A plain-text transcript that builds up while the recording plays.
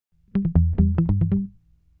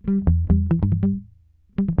প্রিয়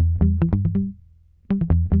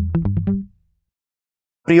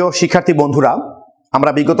শিক্ষার্থী বন্ধুরা,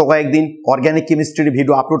 আমরা বিগত কয়েকদিন অর্গানিক কেমিস্ট্রির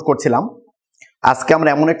ভিডিও আপলোড করছিলাম। আজকে আমরা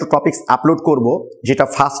এমন একটা টপিকস আপলোড করব যেটা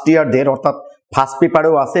ফার্স্ট ইয়ারদের অর্থাৎ ফার্স্ট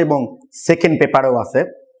পেপারেও আছে এবং সেকেন্ড পেপারেও আছে।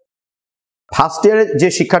 ফার্স্ট ইয়ারের যে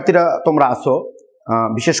শিক্ষার্থীরা তোমরা আছো,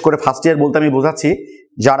 বিশেষ করে ফার্স্ট ইয়ার বলতে আমি বোঝাচ্ছি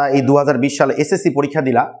যারা এই 2020 সালে এসএসসি পরীক্ষা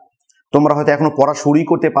দিলা, তোমরা হয়তো এখনো পড়া শুরুই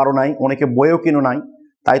করতে পারো নাই, অনেকে বইও কিনো নাই,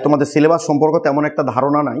 তাই তোমাদের সিলেবাস সম্পর্কে তেমন একটা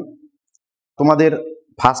ধারণা নাই। তোমাদের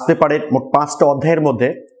ফার্স্ট পেপারের মোট 5টা অধ্যায়ের মধ্যে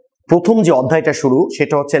প্রথম যে অধ্যায়টা শুরু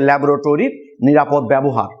সেটা হচ্ছে ল্যাবরেটরির নিরাপদ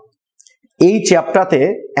ব্যবহার। এই চ্যাপ্টারতে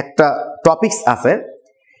একটা টপিকস আছে,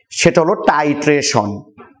 সেটা হলো টাইট্রেশন।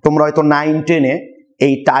 তোমরা হয়তো 9-10-এ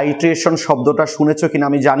এই টাইট্রেশন শব্দটা শুনেছো কিনা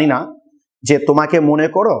আমি জানি না। যে তোমাকে মনে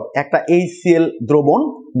করো একটা HCl দ্রবণ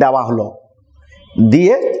দেওয়া হলো,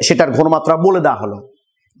 দিয়ে সেটার ঘনমাত্রা বলে দেওয়া হলো,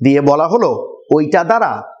 দিয়ে বলা হলো ওইটা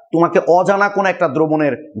দ্বারা তোমাকে অজানা কোন একটা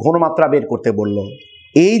দ্রবণের ঘনমাত্রা বের করতে বললো।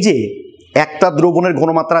 এই যে একটা দ্রবণের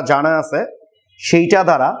ঘনমাত্রা জানা আছে, সেইটা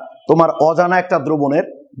দ্বারা তোমার অজানা একটা দ্রবণের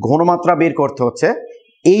ঘনমাত্রা বের করতে হচ্ছে।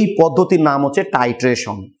 এই পদ্ধতির নাম হচ্ছে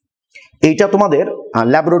টাইট্রেশন। এইটা তোমাদের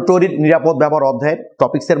ল্যাবরেটরির নিরাপদ ব্যবহার অধ্যায়ের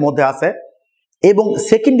টপিক্সের মধ্যে আছে। এবং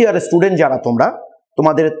সেকেন্ড ইয়ারের স্টুডেন্ট যারা তোমরা,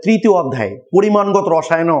 তোমাদের তৃতীয় অধ্যায়ে পরিমাণগত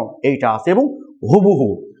রসায়নও এইটা আছে এবং হুবহু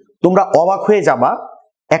তোমরা অবাক হয়ে যাবা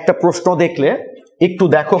একটা প্রশ্ন দেখলে। একটু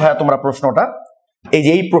দেখো ভাইয়া তোমরা প্রশ্নটা, এই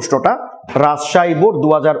যে এই প্রশ্নটা রাজশাহী বোর্ড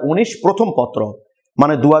 2019 প্রথম পত্র,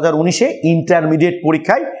 মানে 2019-এ ইন্টারমিডিয়েট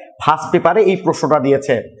পরীক্ষায় ফার্স্ট পেপারে এই প্রশ্নটা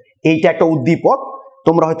দিয়েছে। এইটা একটা উদ্দীপক।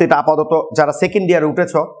 তোমরা হয়তো এটা আপাতত যারা সেকেন্ড ইয়ারে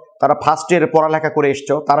উঠেছ, তারা ফার্স্ট ইয়ারে পড়ালেখা করে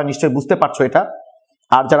এসছো, তারা নিশ্চয়ই বুঝতে পারছো এটা।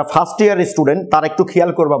 আর যারা ফার্স্ট ইয়ারের স্টুডেন্ট তারা একটু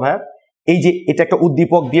খেয়াল করবা ভাইয়া, এই যে এটা একটা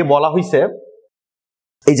উদ্দীপক দিয়ে বলা হয়েছে,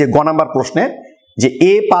 এই যে গ নাম্বার প্রশ্নে যে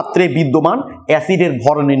এ পাত্রে বিদ্যমান অ্যাসিডের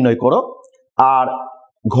ভর নির্ণয় করো। আর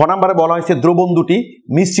ঘ নাম্বারে বলা হয়েছে দ্রবণ দুটি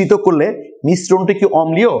মিশ্রিত করলে মিশ্রণটি কি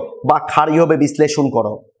অম্লীয় বা ক্ষারীয় হবে বিশ্লেষণ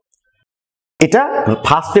করো। এটা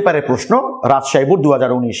ফার্স্ট পেপারের প্রশ্ন, রাজশাহী বোর্ড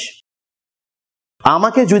 2019।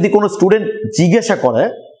 আমাকে যদি কোনো স্টুডেন্ট জিজ্ঞাসা করে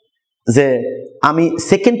যে আমি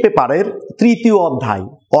সেকেন্ড পেপারের তৃতীয় অধ্যায়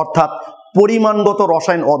অর্থাৎ পরিমাণগত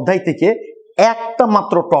রসায়ন অধ্যায় থেকে একটা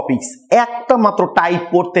মাত্র টপিকস, একটা মাত্র টাইপ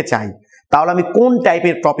পড়তে চাই, তাহলে আমি কোন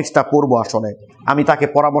টাইপের টপিকসটা পড়বো? আসলে আমি তাকে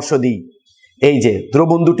পরামর্শ দিই, এই যে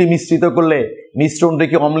দ্রবণ দুটি মিশ্রিত করলে মিশ্রণটি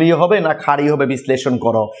কি অম্লীয় হবে না ক্ষারীয় হবে বিশ্লেষণ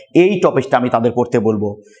করো। এই টপিকটা আমি তাদের পড়তে বলবো,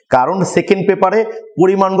 কারণ সেকেন্ড পেপারে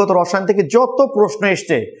পরিমাণগত রসায়ন থেকে যত প্রশ্ন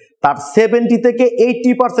এসছে তার 70 থেকে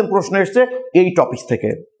 80% প্রশ্ন এসছে এই টপিক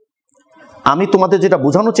থেকে। আমি তোমাদের যেটা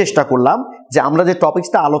বোঝানোর চেষ্টা করলাম যে আমরা যে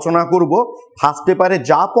টপিকসটা আলোচনা করব ফার্স্ট পেপারে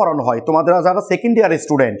যা পড়ানো হয়, তোমাদের যারা সেকেন্ড ইয়ারের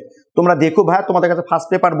স্টুডেন্ট তোমরা দেখো ভাই, তোমাদের কাছে ফার্স্ট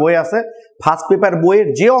পেপার বই আছে, ফার্স্ট পেপার বইয়ের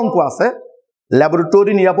যে অঙ্ক আছে,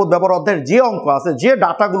 ল্যাবরেটরি নিরাপদ ব্যবহার অধ্যায়ের যে অঙ্ক আছে, যে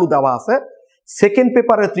ডাটাগুলো দেওয়া আছে, সেকেন্ড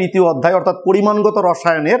পেপারের তৃতীয় অধ্যায় অর্থাৎ পরিমাণগত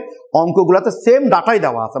রসায়নের অঙ্কগুলোতে সেম ডাটাই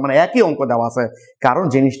দেওয়া আছে, মানে একই অঙ্ক দেওয়া আছে, কারণ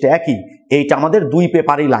জিনিসটা একই। এইটা আমাদের দুই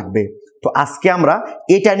পেপারই লাগবে। তো আজকে আমরা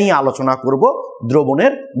এটা নিয়ে আলোচনা করব,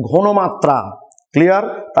 দ্রবণের ঘনমাত্রা। ক্লিয়ার?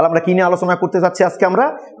 তাহলে আমরা কি নিয়ে আলোচনা করতে যাচ্ছি? আজকে আমরা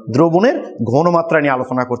দ্রবণের ঘনমাত্রা নিয়ে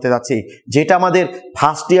আলোচনা করতে যাচ্ছি, যেটা আমাদের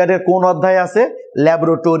ফার্স্ট ইয়ারের কোন অধ্যায় আছে?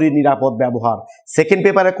 ল্যাবরেটরি নিরাপদ ব্যবহার। সেকেন্ড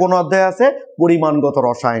পেপারে কোন অধ্যায় আছে? পরিমাণগত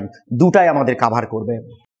রসায়ন। দুটাই আমাদের কভার করবে।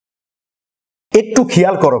 একটু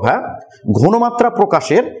খেয়াল করো ভাই, ঘনমাত্রা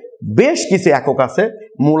প্রকাশের বেশ কিছু একক আছে,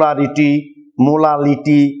 মোলারিটি,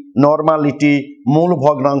 মোলালিটি, নরমালিটি, মূল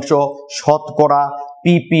ভগ্নাংশ, শতকরা,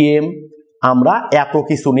 ppm। আমরা এত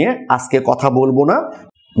কিছু নিয়ে আজকে কথা বলবো না।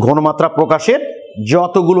 ঘনমাত্রা প্রকাশের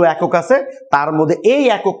যতগুলো একক আছে তার মধ্যে এই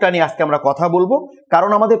এককটা নিয়ে আজকে আমরা কথা বলবো, কারণ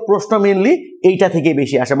আমাদের প্রশ্ন মেনলি এইটা থেকে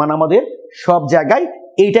বেশি আসে, মানে আমাদের সব জায়গায়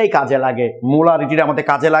এইটাই কাজে লাগে। মোলারিটিটা আমাদের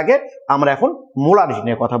কাজে লাগে। আমরা এখন মোলারিটি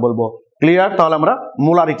নিয়ে কথা বলবো। ক্লিয়ার? তাহলে আমরা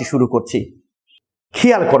মোলারিটি শুরু করছি।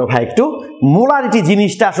 খেয়াল করো ভাই একটু, মোলারিটি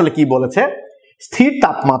জিনিসটা আসলে কি বলেছে? স্থির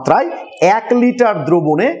তাপমাত্রায় 1 লিটার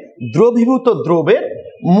দ্রবণে দ্রবীভূত দ্রবের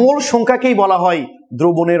মোল সংখ্যাকেই বলা হয়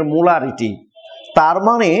দ্রবণের মোলারিটি। তার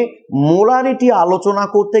মানে মোলারিটি আলোচনা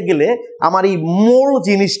করতে গেলে আমার এই মোল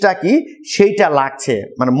জিনিসটা কি সেইটা লাগছে,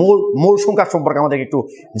 মানে মোল সংখ্যা সম্পর্কে আমাদেরকে একটু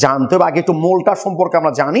জানতে হবে। আগে একটু মোলটা সম্পর্কে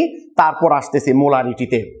আমরা জানি, তারপর আসতেছি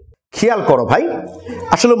মোলারিটিতে। খেয়াল করো ভাই,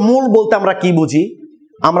 আসলে মোল বলতে আমরা কি বুঝি?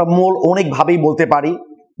 আমরা মোল অনেকভাবেই বলতে পারি,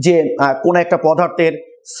 যে কোন একটা পদার্থের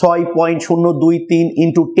 6.023 ×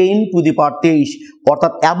 10⁻23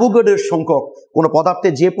 অর্থাৎ অ্যাভোগাড্রোর সংখ্যক কোন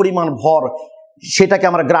পদার্থের যে পরিমাণ ভর, সেটাকে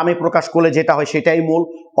আমরা গ্রামে প্রকাশ করলে যেটা হয় সেটাই মোল।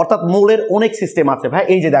 অর্থাৎ মোলের অনেক সিস্টেম আছে ভাই।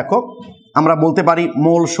 এই যে দেখো, আমরা বলতে পারি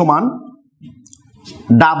মোল সমান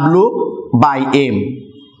W/m।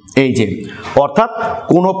 এই যে অর্থাৎ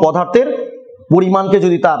কোন পদার্থের পরিমাণকে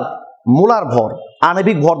যদি তার মোলার ভর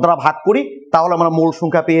আণবিক ভর দ্বারা ভাগ করি তাহলে আমরা মোল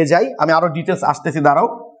সংখ্যা পেয়ে যাই। আমি আরো ডিটেলস আসতেছি, দাঁড়াও।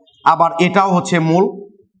 আবার এটাও হচ্ছে মোল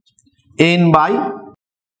N/Na,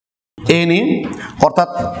 অর্থাৎ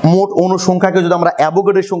মোট অণু সংখ্যাকে যদি আমরা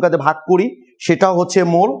অ্যাভোগাড্রোর সংখ্যাতে ভাগ করি সেটাও হচ্ছে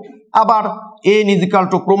মোল। আবার N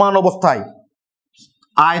 = প্রমাণ অবস্থায়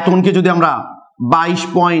আয়তনকে যদি আমরা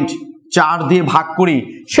 22.4 দিয়ে ভাগ করি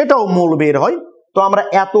সেটাও মোল বের হয়। তো আমরা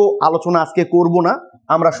এত আলোচনা আজকে করব না,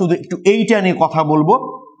 আমরা শুধু একটু এইটা নিয়ে কথা বলবো,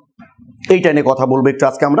 একটু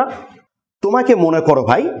আজকে আমরা। তোমাকে মনে করো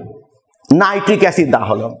ভাই নাইট্রিক অ্যাসিড দেওয়া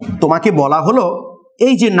হলো, তোমাকে বলা হলো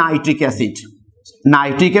এই যে নাইট্রিক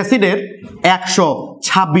অ্যাসিডের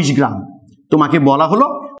 126 গ্রাম, তোমাকে বলা হলো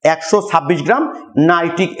 126 গ্রাম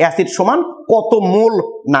নাইট্রিক অ্যাসিড সমান কত মোল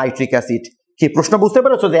নাইট্রিক অ্যাসিড। কি প্রশ্ন বুঝতে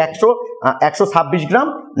পেরেছো যে 126 গ্রাম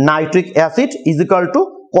নাইট্রিক অ্যাসিড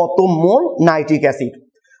 = কত মোল নাইট্রিক অ্যাসিড।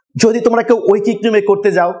 যদি তোমরা কেউ ঐকিক নিয়মে করতে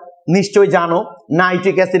যাও নিশ্চয়ই জানো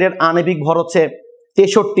নাইট্রিক অ্যাসিডের আণবিক ভর হচ্ছে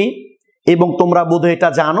 63, এবং তোমরা বোধহয় এটা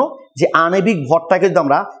জানো যে আণবিক ভরটাকে যদি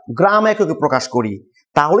আমরা গ্রাম এককে প্রকাশ করি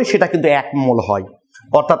তাহলে সেটা কিন্তু 1 মোল হয়।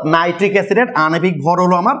 অর্থাৎ নাইট্রিক অ্যাসিডের আণবিক ভর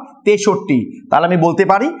হলো আমার 63, তাহলে আমি বলতে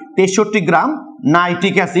পারি 63 গ্রাম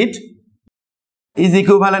নাইট্রিক অ্যাসিড ইজ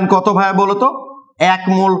ইকুইভ্যালেন্ট কত ভাইয়া বলো তো? 1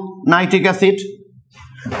 মোল নাইট্রিক অ্যাসিড।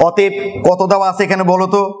 অতএব কত দেওয়া আছে এখানে বলো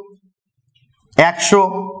তো?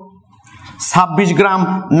 126 গ্রাম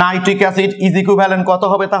নাইট্রিক অ্যাসিড ইজ ইকুইভ্যালেন্ট কত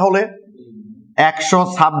হবে তাহলে?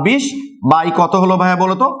 126 বাই কত হলো ভাইয়া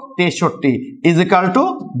বলো তো? 63 =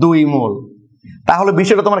 2 মোল। তাহলে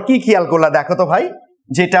বিষয়টা তোমরা কি খেয়াল করলা দেখো তো ভাই,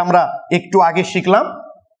 যেটা আমরা একটু আগে শিখলাম।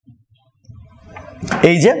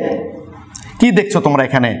 এই যে কি দেখছো তোমরা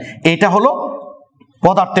এখানে, এটা হলো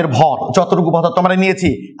পদার্থের ভর, যতটুকু পদার্থ আমরা নিয়েছি,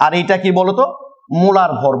 আর এইটা কি বলতো?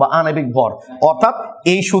 মোলার ভর বা আণবিক ভর। অর্থাৎ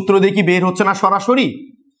এই সূত্র দিয়ে কি বের হচ্ছে না সরাসরি?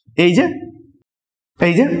 এই যে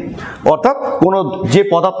অর্থাৎ কোন যে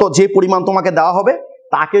পদার্থ যে পরিমাণ তোমাকে দেওয়া হবে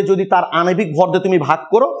তাকে যদি তার আণবিক ভর দিয়ে তুমি ভাগ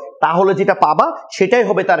করো তাহলে যেটা পাবা সেটাই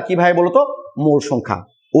হবে তার কি ভাই বলতো? মোল সংখ্যা,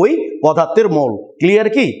 ওই পদার্থের মোল। ক্লিয়ার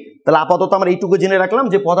কি? তাহলে আপাতত আমরা এইটুকু জেনে রাখলাম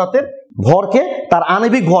যে পদার্থের ভরকে তার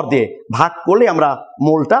আণবিক ভর দিয়ে ভাগ করলে আমরা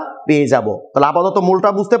মোলটা পেয়ে যাব। তাহলে আপাতত মোলটা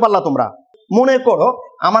বুঝতে পারলা তোমরা? মনে করো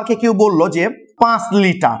আমাকে কেউ বললো যে 5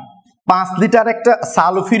 লিটার একটা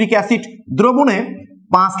সালফিউরিক অ্যাসিড দ্রবণে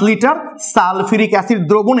 5 লিটার সালফিউরিক অ্যাসিড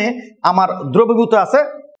দ্রবণে আমার দ্রবীভূত আছে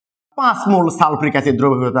 5 মোল সালফিউরিক অ্যাসিড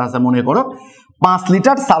দ্রবীভূত আছে। মনে করো 5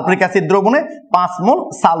 লিটার সালফিউরিক অ্যাসিড দ্রবণে 5 মোল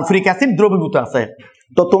সালফিউরিক অ্যাসিড দ্রবীভূত আছে।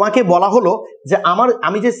 তো তোমাকে বলা হলো যে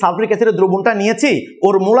আমি যে সালফিউরিক অ্যাসিডের দ্রবণটা নিয়েছি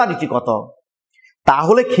ওর মোলারিটি কত।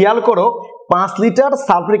 তাহলে খেয়াল করো 5 লিটার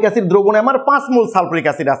সালফিউরিক অ্যাসিড দ্রবণে আমার 5 মোল সালফিউরিক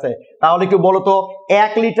অ্যাসিড আছে। তাহলে কি বলো তো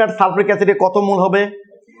 1 লিটার সালফিউরিক অ্যাসিডে কত মোল হবে?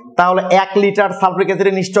 তাহলে 1 লিটার সালফিউরিক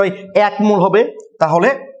অ্যাসিডে নিশ্চয় 1 মোল হবে। তাহলে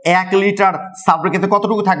 1 লিটার সালফিউরিক অ্যাসিড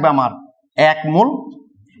কতটুকু থাকবে আমার? 1 মোল।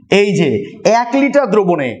 এই যে 1 লিটার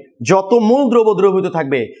দ্রবণে যত মোল দ্রবীভূত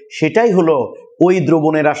থাকবে সেটাই হলো ওই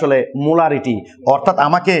দ্রবণের আসলে মোলারিটি। অর্থাৎ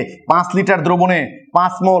আমাকে 5 লিটার দ্রবণে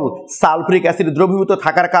 5 মোল সালফিউরিক অ্যাসিড দ্রবীভূত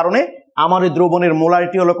থাকার কারণে আমার এই দ্রবণের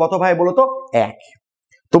মোলারিটি হলো কত ভাই বলো তো? 1।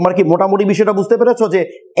 তোমরা কি মোটামুটি বিষয়টা বুঝতে পেরেছো যে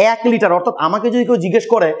 1 লিটার, অর্থাৎ আমাকে যদি কেউ জিজ্ঞেস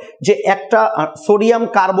করে যে একটা সোডিয়াম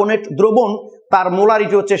কার্বনেট দ্রবণ তার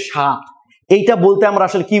মোলারিটি হচ্ছে 7, এইটা বলতে আমরা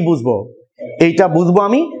আসলে কি বুঝবো? এইটা বুঝবো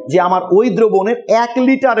আমি যে আমার ওই দ্রবণের 1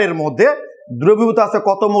 লিটারের মধ্যে দ্রবীভূত আছে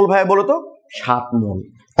কত মোল ভাই বলো তো? 7 মোল।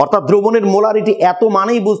 অর্থাৎ দ্রবণের মোলারিটি এত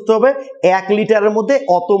মানেই বুঝতে হবে 1 লিটারের মধ্যে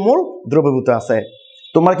অত মোল দ্রবীভূত আছে।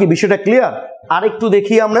 তোমার কি বিষয়টা ক্লিয়ার? আর একটু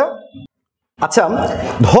দেখি আমরা। আচ্ছা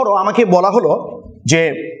ধরো আমাকে বলা হলো যে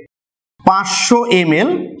 500 ml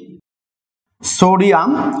সোডিয়াম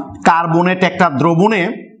কার্বনেট একটা দ্রবণে,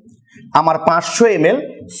 আমার 500 ml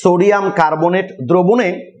সোডিয়াম কার্বনেট দ্রবণে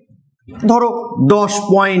ধরো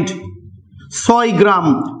 10.6 গ্রাম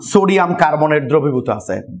সোডিয়াম কার্বনেট দ্রবীভূত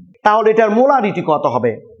আছে। তাহলে এটার মোলারিটি কত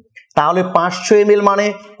হবে? তাহলে 500 ml মানে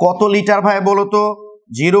কত লিটার ভাই বলো তো?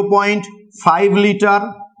 0.5 লিটার।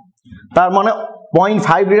 তার মানে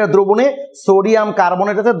 0.5 লিটার দ্রবণে সোডিয়াম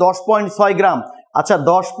কার্বনেট আছে 10.6 গ্রাম। আচ্ছা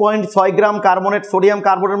 10.6 গ্রাম কার্বনেট সোডিয়াম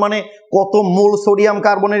কার্বনেট মানে কত মোল সোডিয়াম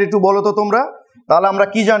কার্বনেট একটু বলো তো তোমরা? তাহলে আমরা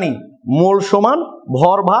কি জানি? মোল সমান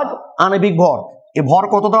ভর ভাগ আণবিক ভর। এই ভর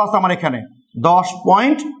কত দেওয়া আছে আমার এখানে?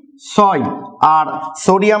 10.6। আর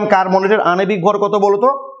সোডিয়াম কার্বনেটের আণবিক ভর কত বলো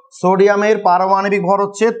তো? সোডিয়ামের পারমাণবিক ভর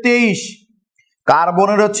হচ্ছে 23,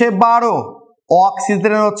 কার্বনের হচ্ছে 12,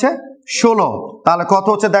 অক্সিজেনের হচ্ছে 16। তাহলে কত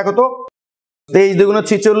হচ্ছে দেখো তো? 23 দুগুণ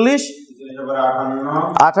 46,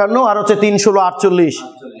 58 আর হচ্ছে 3 16 48,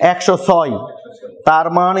 106। তার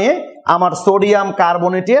মানে আমার সোডিয়াম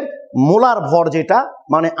কার্বনেটের মোলার ভর যেটা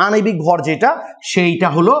মানে আণবিক ভর যেটা সেইটা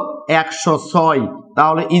হলো 106।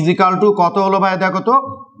 তাহলে ইজিক্যাল টু কত হলো ভাই দেখো তো?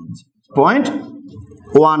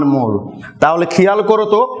 1 মোল। তাহলে খেয়াল করো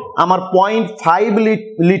তো আমার 0.5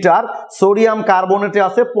 লিটার সোডিয়াম কার্বনেটে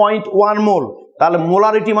আছে 0.1 মোল। তাহলে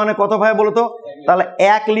মোলারিটি মানে কত ভাই বলো তো? তাহলে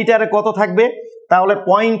 1 লিটারে কত থাকবে? তাহলে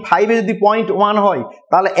 0.5 এ যদি 0.1 হয়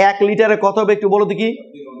তাহলে 1 লিটারে কত হবে একটু বলো দেখি।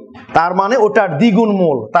 তার মানে ওটার দ্বিগুণ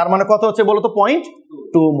মোল। তার মানে কত হচ্ছে বলো তো?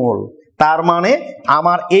 0.2 মোল। তার মানে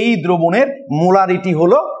আমার এই দ্রবণের মোলারিটি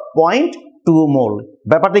হলো 0.2 মোল।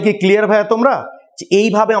 ব্যাপারটা কি ক্লিয়ার ভাইয়া তোমরা?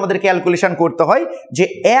 এইভাবে আমাদের ক্যালকুলেশন করতে হয় যে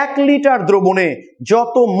 1 লিটার দ্রবণে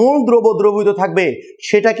যত মোল দ্রবীভূত থাকবে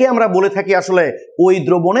সেটাকে আমরা বলে থাকি আসলে ওই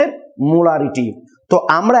দ্রবণের মোলারিটি। তো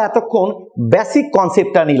আমরা এতক্ষণ বেসিক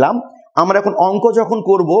কনসেপ্টটা নিলাম। আমরা এখন অঙ্ক যখন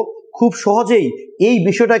করব খুব সহজেই এই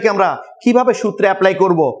বিষয়টাকে আমরা কিভাবে সূত্রে অ্যাপ্লাই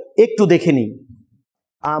করব একটু দেখে নিই।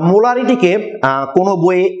 মোলারিটিকে কোনো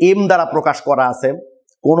বইয়ে এম দ্বারা প্রকাশ করা আছে,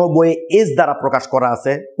 কোনো বইয়ে এস দ্বারা প্রকাশ করা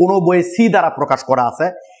আছে, কোনো বইয়ে সি দ্বারা প্রকাশ করা আছে।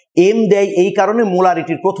 এম দেয় এই কারণে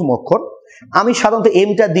মোলারিটির প্রথম অক্ষর। আমি সাধারণত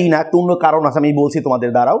এমটা দিই না, একটু অন্য কারণ আছে, আমি বলছি তোমাদের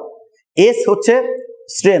দ্বারাও। এস হচ্ছে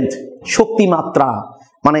স্ট্রেংথ, শক্তিমাত্রা,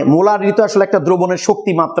 মানে মোলারিটি তো আসলে একটা দ্রবণের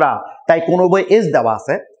শক্তিমাত্রা, তাই কোনো বই এস দেওয়া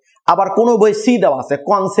আছে। আবার কোনো বই সি দেওয়া আছে,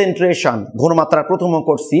 কনসেন্ট্রেশন, ঘনমাত্রার প্রথম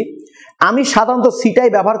অক্ষর সি। আমি সাধারণত সিটাই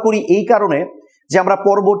ব্যবহার করি এই কারণে যে আমরা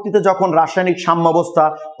পরবর্তীতে যখন রাসায়নিক সাম্যাবস্থা,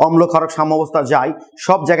 অম্লক্ষারক সাম্যাবস্থা যাই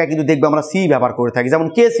সব জায়গায় কিন্তু দেখবে আমরা সি ব্যবহার করে থাকি, যেমন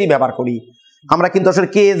কে সি ব্যবহার করি, আমরা কিন্তু আসলে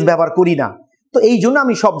কে এস ব্যবহার করি না। তো এই জন্য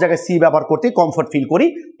আমি সব জায়গায় সি ব্যবহার করতে কমফর্ট ফিল করি।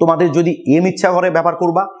 তোমাদের যদি এম ইচ্ছা করে ব্যবহার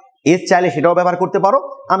করবা, এস চাইলে সেটাও ব্যবহার করতে পারো,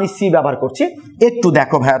 আমি সি ব্যবহার করছি। একটু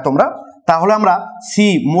দেখো ভাইয়া তোমরা, তাহলে আমরা C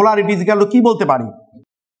molarity is equal to কি বলতে পারি?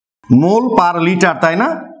 মোল পার লিটার, তাই না?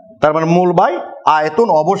 তার মানে মোল বাই আয়তন,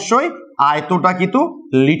 অবশ্যই আয়তনটা কিন্তু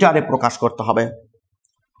লিটারে প্রকাশ করতে হবে,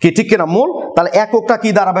 কি ঠিক কিনা? মোল, তাহলে এককটা কি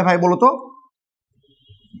দাঁড়াবে ভাই বলো তো?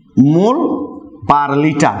 মোল পার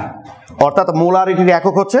লিটার, অর্থাৎ মোলারিটির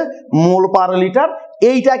একক হচ্ছে মোল পার লিটার।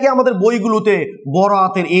 এইটাকে আমাদের বইগুলোতে বড়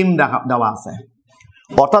হাতের এম দেওয়া আছে।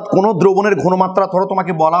 অর্থাৎ কোন দ্রবণের ঘনমাত্রা, ধরো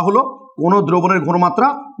তোমাকে বলা হলো কোন দ্রবণের ঘনমাত্রা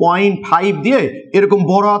 0.5 দিয়ে এরকম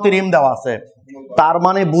বড় হাতের এম দেওয়া আছে, তার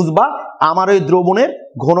মানে বুঝবা আমার ওই দ্রবণের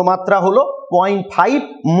ঘনমাত্রা হলো 0.5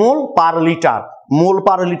 মোল পার লিটার। মোল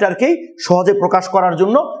পার লিটারকেই সহজে প্রকাশ করার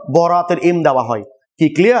জন্য বড় হাতের এম দেওয়া হয়। কি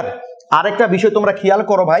ক্লিয়ার? আরেকটা বিষয় তোমরা খেয়াল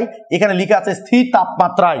করো ভাই, এখানে লেখা আছে স্থির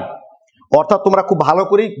তাপমাত্রায়, অর্থাৎ তোমরা খুব ভালো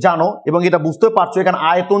করে জানো এবং এটা বুঝতে পারছো এখানে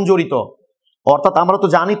আয়তন জড়িত। অর্থাৎ আমরা তো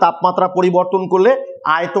জানি তাপমাত্রা পরিবর্তন করলে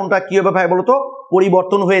আয়তনটা কি হবে ভাই বলতো?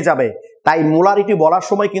 পরিবর্তন হয়ে যাবে। তাই মোলারিটি বলার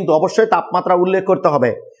সময় কিন্তু অবশ্যই তাপমাত্রা উল্লেখ করতে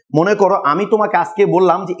হবে। মনে করো আমি তোমাকে আজকে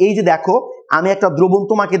বললাম যে এই যে দেখো আমি একটা দ্রবণ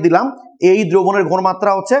তোমাকে দিলাম, এই দ্রবণের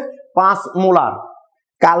ঘনমাত্রা হচ্ছে 5 মোলার।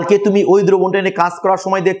 কালকে তুমি ওই দ্রবণটা নিয়ে কাজ করার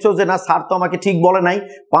সময় দেখছো যে না স্যার তো আমাকে ঠিক বলে নাই,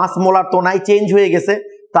 5 মোলার তো নাই, চেঞ্জ হয়ে গেছে।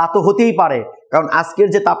 তা তো হতেই পারে, কারণ আজকের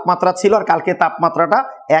যে তাপমাত্রা ছিল আর কালকে তাপমাত্রাটা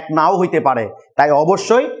এক নাও হইতে পারে। তাই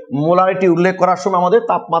অবশ্যই মোলারিটি উল্লেখ করার সময় আমাদের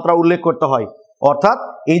তাপমাত্রা উল্লেখ করতে হয়। অর্থাৎ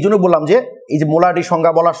এই জন্য বললাম যে এই যে মোলারিটি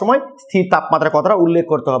সংজ্ঞা বলার সময় স্থির তাপমাত্রার কথাটা উল্লেখ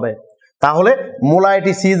করতে হবে। তাহলে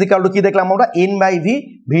molarity C is equal to কি দেখলাম আমরা? N by V.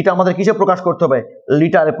 ভিটা আমাদের কিসে প্রকাশ করতে হবে?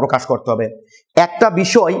 লিটারে প্রকাশ করতে হবে। একটা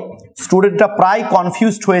বিষয় স্টুডেন্টরা প্রায়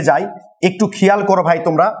কনফিউজড হয়ে যায়, একটু খেয়াল করো ভাই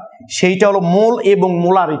তোমরা, সেইটা হলো মোল এবং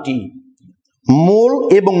মোলারিটি। মোল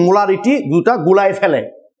এবং মোলারিটি দুটা গুলায় ফেলে।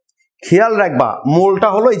 খেয়াল রাখবা মোলটা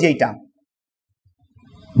হলো এই যে এইটা,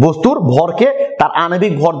 বস্তুর ভরকে তার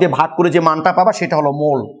আণবিক ভর দিয়ে ভাগ করে যে মানটা পাবা সেটা হলো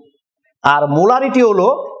মোল। আর মোলারিটি হলো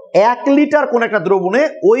 1 লিটার কোন একটা দ্রবণে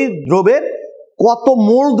ওই দ্রবের কত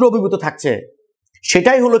মোল দ্রবীভূত থাকছে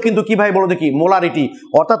সেটাই হলো কিন্তু কি ভাই বলো দেখি মোলারিটি।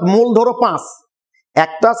 অর্থাৎ মোল ধরো 5,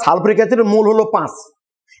 একটা সালফিউরিক অ্যাসিডের মোল হলো 5।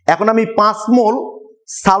 এখন আমি 5 মোল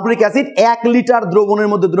সালফিউরিক অ্যাসিড 1 লিটার দ্রবণের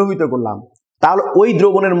মধ্যে দ্রবীভূত করলাম, তাহলে ওই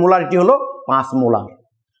দ্রবণের মোলারিটি হলো 5 মোলার।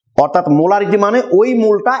 অর্থাৎ মোলারিটি মানে ওই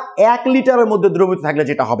মোলটা 1 লিটারের মধ্যে দ্রবীভূত থাকলে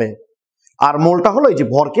যেটা হবে। আর মোলটা হলো এই যে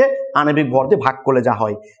ভরকে আণবিক ভর দিয়ে ভাগ করলে যা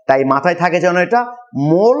হয়। তাই মাথায় থাকে যেন এটা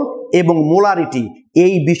মোল এবং মোলারিটি,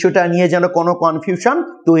 এই বিষয়টা নিয়ে যেন কোনো কনফিউশন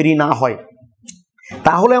তৈরি না হয়।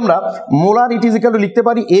 তাহলে আমরা মোলারিটি ইজ ইকুয়াল টু লিখতে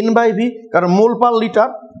পারি এন বাই ভি, কারণ মোল পার লিটার।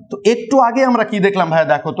 তো একটু আগে আমরা কি দেখলাম ভাই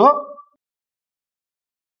দেখো তো,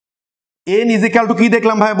 এন ইজ ইকুয়াল টু কি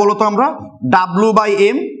দেখলাম ভাই বলো তো আমরা? W by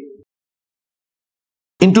M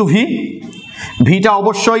into V. ভিটা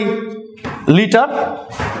অবশ্যই লিটার,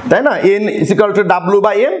 তাই না? N is equal to W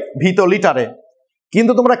by M, V তো লিটারে।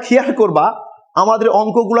 কিন্তু তোমরা খেয়াল করবা আমাদের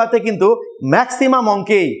অঙ্কগুলাতে কিন্তু ম্যাক্সিমাম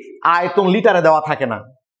অঙ্কেই আয়তন লিটারে দেওয়া থাকে না,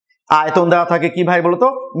 আয়তন দেওয়া থাকে কি ভাই বলতো?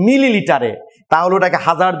 মিলিলিটারে। তাহলে ওটাকে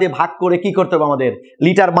 1000 দিয়ে ভাগ করে কি করতে হবে? আমাদের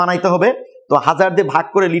লিটার বানাইতে হবে। তো 1000 দিয়ে ভাগ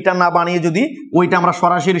করে লিটার না বানিয়ে যদি ওইটা আমরা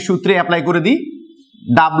সরাসরি সূত্রে অ্যাপ্লাই করে দিই,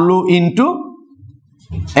 W into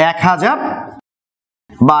 1000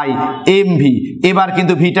 by M V. এবার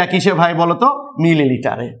কিন্তু ভিটা কিসে ভাই বলতো?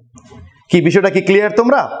 মিলিলিটারে। কি বিষয়টা কি ক্লিয়ার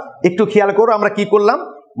তোমরা? একটু খেয়াল করো, আমরা কি করলাম,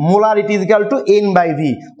 molarity is equal to N by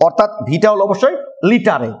V, অর্থাৎ ভিটা হলো অবশ্যই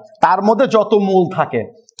লিটারে, তার মধ্যে যত মোল থাকে।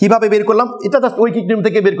 কিভাবে বের করলাম? এটা জাস্ট ঐকিক নিয়ম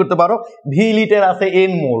থেকে বের করতে পারো। ভি লিটার আছে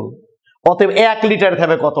এন মোল, অতএব 1 লিটার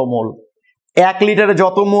থাকবে কত মোল, 1 লিটারে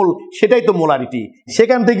যত মোল সেটাই তো মোলারিটি,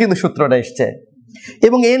 সেখান থেকে কিন্তু সূত্রটা এসছে।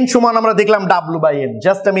 এবং এন সমান আমরা দেখলাম ডাব্লু বাই এন,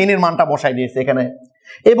 জাস্ট আমি এন এর মানটা বসাই দিয়েছি এখানে।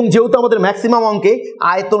 এবং যেহেতু আমাদের ম্যাক্সিমাম অঙ্কে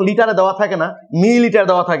আয়তন লিটারে দেওয়া থাকে না, মিলিলিটার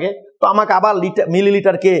দেওয়া থাকে, তো আমাকে আবার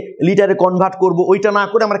মিলিলিটারকে লিটারে কনভার্ট করব, ওইটা না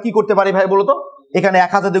করে আমরা কি করতে পারি ভাই বলতো, এখানে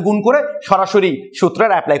 1000 দিয়ে গুণ করে সরাসরি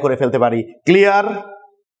সূত্রটা অ্যাপ্লাই করে ফেলতে পারি। ক্লিয়ার?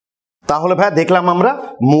 তাহলে ভাই দেখলাম আমরা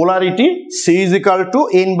molarity C is equal to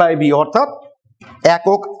N by B, অর্থাৎ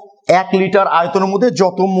একক 1 লিটার আয়তনের মধ্যে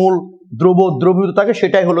যত মোল দ্রবীভূত থাকে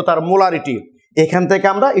সেটাই হলো তার মোলারিটি। এখান থেকে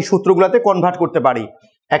আমরা এই সূত্রগুলোতে কনভার্ট করতে পারি।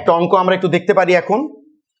 একটা অঙ্ক আমরা একটু দেখতে পারি এখন।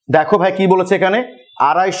 দেখো ভাই কি বলেছে এখানে,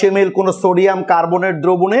 250 ml কোন সোডিয়াম কার্বনেট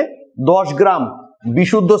দ্রবণে 10 গ্রাম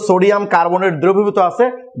বিশুদ্ধ সোডিয়াম কার্বনেট দ্রবীভূত আছে,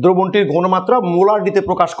 দ্রবণটির ঘনমাত্রা মোলারিটিতে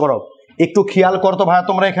প্রকাশ করো। একটু খেয়াল করতো ভাই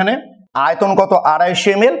তোমরা, এখানে আয়তন কত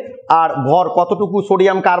 250 ml আর ভর কতটুকু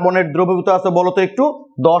সোডিয়াম কার্বনেট দ্রবীভূত আছে বলতো একটু,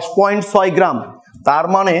 10.6 গ্রাম। তার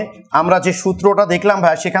মানে আমরা যে সূত্রটা দেখলাম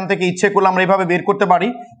ভাই, সেখান থেকে ইচ্ছে করলে আমরা এইভাবে বের করতে পারি,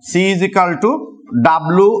 C is equal to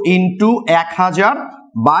W into 1000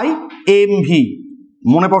 by M V.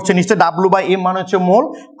 মনে পড়ছে নিশ্চয়, ডাব্লু বাই এম মানে হচ্ছে মোল,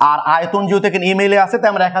 আর আয়তন যেহেতু এখানে এম এল এ আছে তাই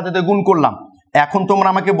আমরা 1000 দিয়ে গুণ করলাম। এখন তোমরা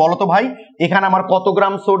আমাকে বলো তো ভাই, এখানে আমার কত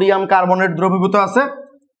গ্রাম সোডিয়াম কার্বনেট দ্রবীভূত আছে?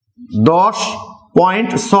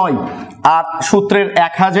 10.6, আর সূত্রের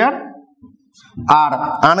 1000, আর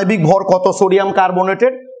আণবিক ভর কত সোডিয়াম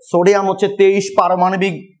কার্বনেটের? সোডিয়াম হচ্ছে 23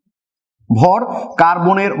 পারমাণবিক ভর,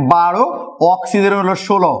 কার্বনের 12, অক্সিজেন হলো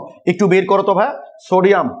 16। একটু বের করো তো ভাই,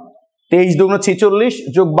 সোডিয়াম 23 দুগুণ 46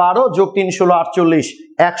 যোগ 12 যোগ 3 16 48,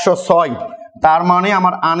 106। তার মানে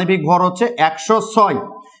আমার আণবিক ভর হচ্ছে 106,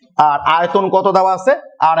 আর আয়তন কত দেওয়া আছে?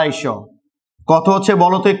 250। কত হচ্ছে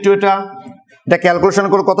বলো তো একটু, এটা ক্যালকুলেশন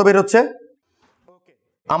করে কত বের হচ্ছে?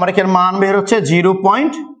 আমার এখানে মান বের হচ্ছে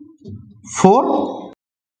 0.4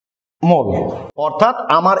 মোল, অর্থাৎ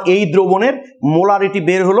আমার এই দ্রবণের মোলারিটি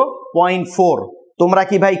বের হলো 0.4। তোমরা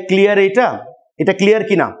কি ভাই ক্লিয়ার? এটা ক্লিয়ার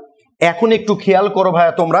কিনা? এখন একটু খেয়াল করো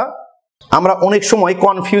ভাইয়া তোমরা, আমরা অনেক সময়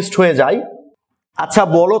কনফিউজড হয়ে যাই। আচ্ছা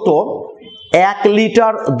বলো তো, 1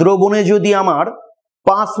 লিটার দ্রবণে যদি আমার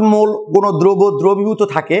 5 মোল কোনো দ্রবীভূত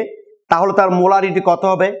থাকে, তাহলে তার মোলারিটি কত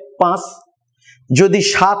হবে? 5। যদি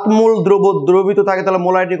 7 মোল দ্রবীভূত থাকে তাহলে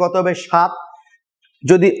মোলারিটি কত হবে? 7।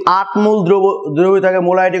 যদি 8 মোল দ্রবীভূত থাকে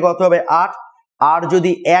মোলারিটি কত হবে? 8। আর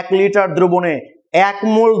যদি 1 লিটার দ্রবণে 1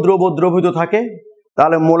 মোল দ্রবীভূত থাকে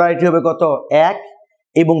তাহলে মোলারিটি হবে কত? 1।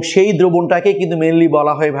 এবং সেই দ্রবণটাকে কিন্তু মেনলি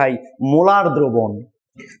বলা হয় ভাই মোলার দ্রবণ।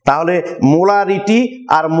 তাহলে মোলারিটি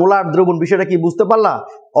আর মোলার দ্রবণ বিষয়টা কি বুঝতে পারলা?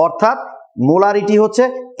 অর্থাৎ মোলারিটি হচ্ছে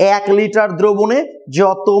 1 লিটার দ্রবণে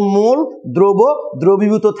যত মোল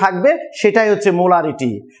দ্রবীভূত থাকবে সেটাই হচ্ছে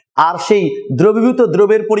মোলারিটি। আর সেই দ্রবীভূত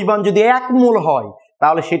দ্রবের পরিমাণ যদি 1 মোল হয়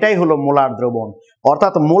তাহলে সেটাই হলো মোলার দ্রবণ।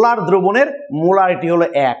 অর্থাৎ মোলার দ্রবণের মোলারিটি হলো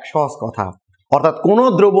 1, সহজ কথা। অর্থাৎ কোন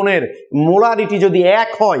দ্রবণের মোলারিটি যদি 1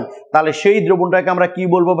 হয় তাহলে সেই দ্রবণটাকে আমরা কি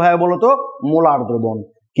বলবো ভাইয়া বলো তো? মোলার দ্রবণ।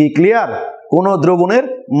 কি ক্লিয়ার? কোন দ্রবণের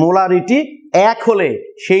মোলারিটি 1 হলে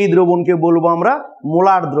সেই দ্রবণকে বলবো আমরা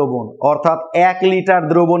মোলার দ্রবণ। অর্থাৎ 1 লিটার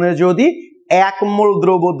দ্রবণে যদি 1 মোল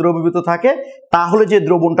দ্রবীভূত থাকে তাহলে যে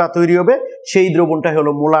দ্রবণটা তৈরি হবে সেই দ্রবণটা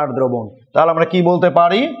হলো মোলার দ্রবণ। তাহলে আমরা কি বলতে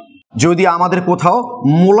পারি, যদি আমাদের কোথাও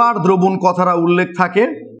মোলার দ্রবণ কথাটা উল্লেখ থাকে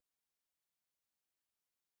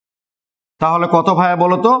তাহলে কত ভাইয়া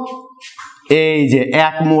বলো তো? এই যে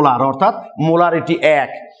 1 মোলার, অর্থাৎ মোলারিটি 1।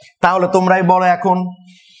 তাহলে তোমরাই বলো এখন,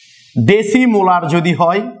 ডেসি মোলার যদি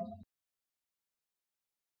হয়,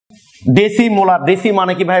 ডেসি মোলার, ডেসি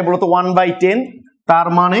মানে কি ভাই বলতো? 1/10, তার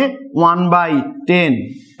মানে 1/10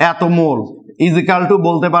 এত মোল ইজ ইকুয়াল টু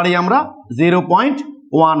বলতে পারি আমরা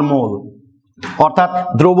 0.1 মোল। অর্থাৎ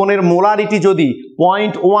দ্রবণের মোলারিটি যদি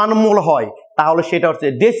 0.1 মোল হয় তাহলে সেটা হচ্ছে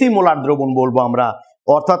ডেসিমোলার দ্রবণ বলবো আমরা।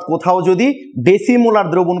 অর্থাৎ কোথাও যদি ডেসিমোলার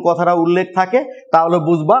দ্রবণ কথাটা উল্লেখ থাকে তাহলে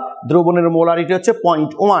বুঝবা দ্রবণের মোলারিটি হচ্ছে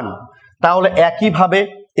 0.1। তাহলে একইভাবে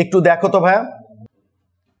একটু দেখো তো ভাইয়া,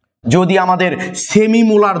 যদি আমাদের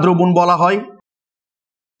সেমিমোলার দ্রবণ বলা হয়,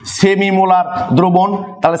 সেমিমোলার দ্রবণ,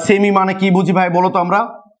 তাহলে সেমি মানে কি বুঝি ভাই বলো তো আমরা?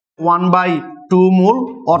 1/2 মোল।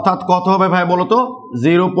 অর্থাৎ কত হবে ভাই বলো তো?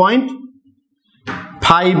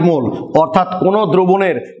 0.5 মোল। অর্থাৎ কোন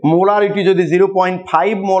দ্রবণের মোলারিটি যদি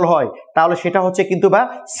 0.5 মোল হয় তাহলে সেটা হচ্ছে কিন্তু ভাই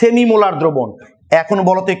সেমিমোলার দ্রবণ। এখন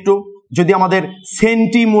বলো তো একটু, যদি আমাদের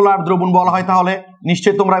সেন্টিমোলার দ্রবণ বলা হয় তাহলে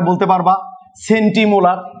নিশ্চয়ই তোমরা বলতে পারবা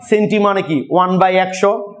সেন্টিমোলার। সেন্টি মানে কি?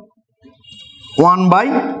 1/100,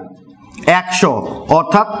 1/100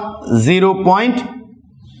 অর্থাৎ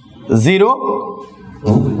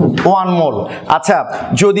 0.01 মোল। আচ্ছা,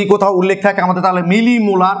 যদি কোথাও উল্লেখ থাকে আমাদের তাহলে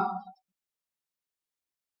মিলিমোলার,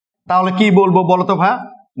 তাহলে কি বলবো বলো তো ভাই?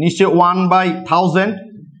 নিশ্চয় 1/1000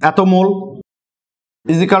 এত মোল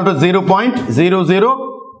ইজ ইকুয়াল টু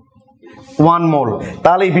 0.001 মোল।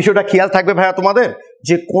 তাহলে এই বিষয়টা খেয়াল থাকবে ভাইয়া তোমাদের,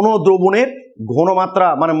 যে কোন দ্রবণের ঘনমাত্রা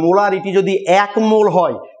মানে মোলারিটি যদি 1 মোল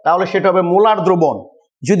হয় তাহলে সেটা হবে মোলার দ্রবণ।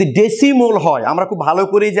 যদি ডেসিমোল হয়, আমরা খুব ভালো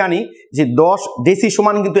করেই জানি যে 10 ডেসি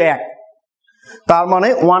সমান কিন্তু 1, তার মানে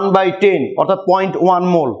 1/10 অর্থাৎ 0.1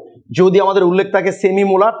 মোল। যদি আমাদের উল্লেখ থাকে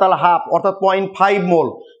সেমিমোলার তাহলে হাফ অর্থাৎ 0.5 মোল।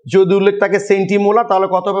 যদি উল্লেখ থাকে সেন্টিমোলার তাহলে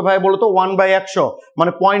কত হবে ভাই বলতো? 1/100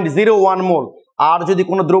 মানে 0.01 মোল। আর যদি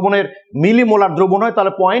কোনো দ্রবণের মিলিমোলার দ্রবণ হয়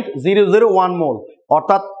তাহলে 0.001 মোল,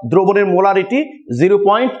 অর্থাৎ দ্রবণের মোলারিটি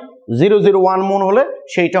 0.001 মোল হলে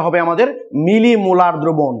সেইটা হবে আমাদের মিলিমোলার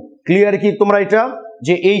দ্রবণ। ক্লিয়ার কি তোমরা এটা?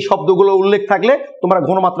 যে এই শব্দগুলো উল্লেখ থাকলে তোমরা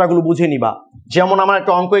ঘনমাত্রাগুলো বুঝে নিবা। যেমন আমরা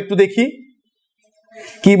একটা অঙ্ক একটু দেখি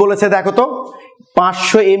কি বলেছে দেখো তো।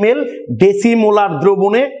 500 ml ডেসিমোলার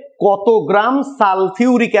দ্রবণে কত গ্রাম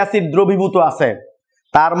সালফিউরিক অ্যাসিড দ্রবীভূত আছে?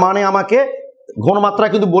 তার মানে আমাকে ঘনমাত্রা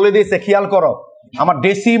কিন্তু বলে দিয়েছে, খেয়াল করো, আমার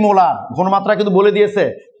ডেসিমোলার ঘনমাত্রা কিন্তু বলে দিয়েছে।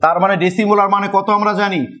 তার মানে ডেসিমোলার মানে কত আমরা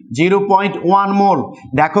জানি? 0.1 মোল।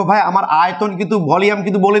 দেখো ভাই, আমার আয়তন কিন্তু ভলিউম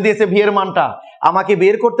কিন্তু বলে দিয়েছে, ভি এর মানটা আমাকে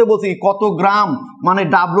বের করতে বলছি কত গ্রাম, মানে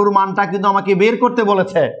ডাব্লুর মানটা কিন্তু আমাকে বের করতে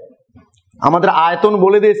বলেছে। আমাদের আয়তন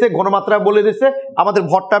বলে দিয়েছে, ঘনমাত্রা বলে দিয়েছে, আমাদের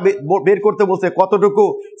ভরটা বের করতে বলছে কতটুকু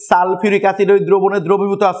সালফিউরিক অ্যাসিড ওই দ্রবণে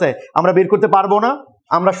দ্রবীভূত আছে। আমরা বের করতে পারবো না।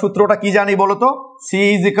 আমরা সূত্রটা কি জানি বলো তো? C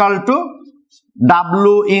is equal to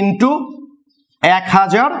W into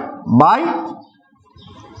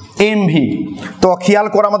 1000/mv। তো খেয়াল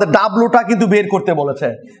করো, আমাদের ডাব্লুটা কিন্তু বের করতে বলেছে।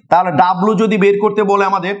 তাহলে ডাব্লু যদি বের করতে বলে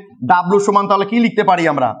আমাদের, ডাব্লু সমান তাহলে কি লিখতে পারি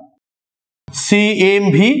আমরা?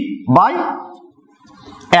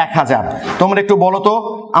 CMV/1000। তোমরা একটু বলো তো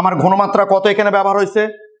আমার ঘনমাত্রা কত এখানে ব্যবহার হয়েছে?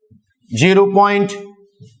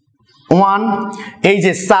 0.1। এই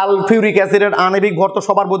যে সালফিউরিক অ্যাসিডের আণবিক ভর তো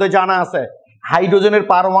সবার বোধহয় জানা আছে। হাইড্রোজেনের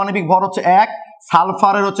পারমাণবিক ভর হচ্ছে 1,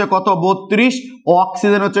 সালফারের হচ্ছে কত? 32,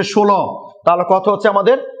 অক্সিজেন হচ্ছে 16। তাহলে কত হচ্ছে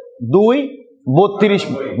আমাদের? 2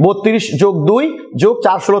 32 যোগ 2 যোগ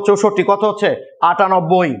 4 16 64, কত হচ্ছে?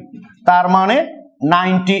 98। তার মানে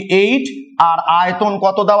 98। আর আয়তন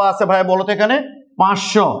কত দেওয়া আছে ভাই বলো তো এখানে?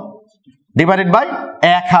 500 ডিভাইডেড বাই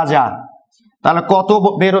 1000। তাহলে কত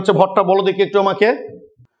বের হচ্ছে ভরটা বলো দেখি একটু আমাকে?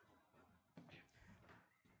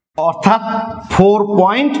 অর্থাৎ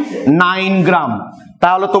 4.9 গ্রাম।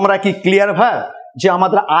 তাহলে তোমরা কি ক্লিয়ার ভাই যে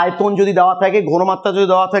আমাদের আয়তন যদি দেওয়া থাকে, ঘনমাত্রা যদি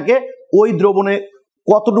দেওয়া থাকে, ওই দ্রবণে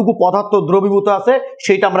কতটুকু পদার্থ দ্রবীভূত আছে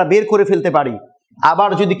সেটা আমরা বের করে ফেলতে পারি। আবার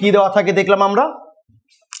যদি কি দেওয়া থাকে দেখলাম আমরা,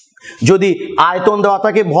 যদি আয়তন দেওয়া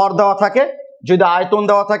থাকে, ভর দেওয়া থাকে, যদি আয়তন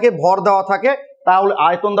দেওয়া থাকে, ভর দেওয়া থাকে, তাহলে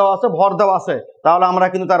আয়তন দেওয়া আছে, ভর দেওয়া আছে, তাহলে আমরা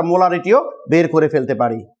কিন্তু তার মোলারিটিও বের করে ফেলতে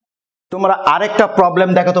পারি। তোমরা আরেকটা প্রবলেম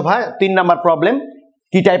দেখো তো ভাই, 3 নাম্বার প্রবলেম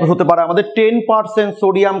কি টাইপের হতে পারে আমাদের? 10%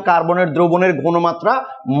 সোডিয়াম কার্বনের দ্রবণের ঘনমাত্রা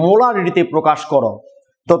মোলারিটিতে প্রকাশ করো।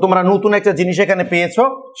 তো তোমরা নতুন একটা জিনিস এখানে পেয়েছো,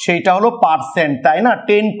 সেইটা হলো পার্সেন্ট, তাই না?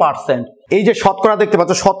 10%। এই যে শতকরা দেখতে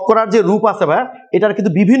পাচ্ছ, শতকরার যে রূপ আছে ভাই, এটার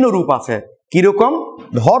কিন্তু বিভিন্ন রূপ আছে। কিরকম?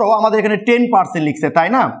 ধরো আমাদের এখানে 10% লিখছে, তাই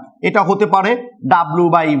না? এটা হতে পারে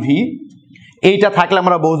W/V। এইটা থাকলে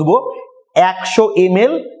আমরা বুঝবো 100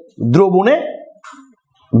 ml দ্রবণে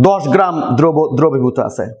 10 গ্রাম দ্রবীভূত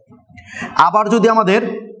আছে। আবার যদি আমাদের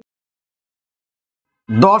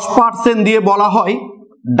 10% দিয়ে বলা হয়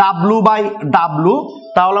W/W,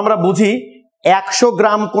 তাহলে আমরা বুঝি 100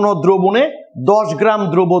 গ্রাম কোন দ্রবণে 10 গ্রাম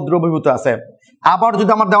দ্রবীভূত আছে। আবার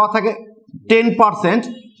যদি আমার দেওয়া থাকে 10%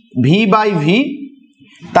 V/V,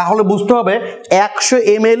 তাহলে বুঝতে হবে 100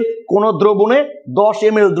 ml কোন দ্রবণে 10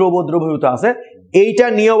 ml দ্রবীভূত আছে। এইটা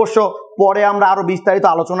নিয়ে অবশ্য পরে আমরা আরো বিস্তারিত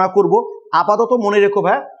আলোচনা করব। আপাতত মনে রেখো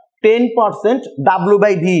ভাই, 10%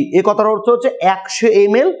 W/V এই কথার অর্থ হচ্ছে 100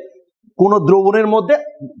 ml কোন দ্রবণের মধ্যে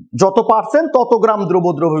যত পার্সেন্ট তত গ্রাম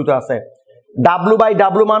দ্রবীভূত আছে।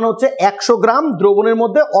 W/W মানে হচ্ছে 100 গ্রাম দ্রবণের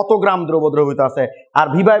মধ্যে অত গ্রাম দ্রবীভূত আছে। আর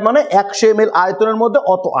V মানে 100 ml আয়তনের মধ্যে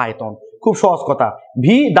অত আয়তন। খুব সহজ কথা।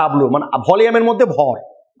 VW মানে ভলিউমের মধ্যে ভর,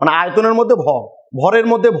 মানে আয়তনের মধ্যে ভর, ভরের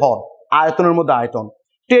মধ্যে ভর, আয়তনের মধ্যে আয়তন।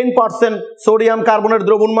 10% সোডিয়াম কার্বনের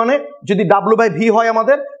দ্রবণ মানে যদি W/V হয়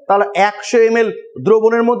আমাদের, তাহলে 100 ml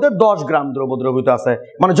দ্রবণের মধ্যে 10 গ্রাম দ্রবীভূত আছে।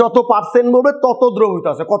 মানে যত পার্সেন্ট বলবে তত দ্রবীভূত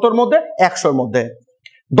আছে। কতর মধ্যে? 100-র মধ্যে।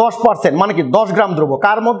 10% মানে কি? 10 গ্রাম দ্রব,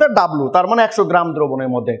 কার মধ্যে? W, তার মানে 100 গ্রাম দ্রবণের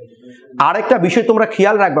মধ্যে। আরেকটা বিষয় তোমরা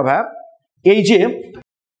খেয়াল রাখবা ভাই, এই যে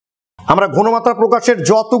আমরা ঘনমাত্রা প্রকাশের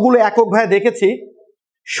যতগুলো একক ভাই দেখেছি,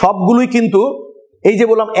 সবগুলোই কিন্তু এই যে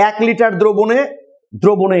বললাম 1 লিটার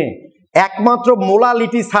দ্রবণে একমাত্র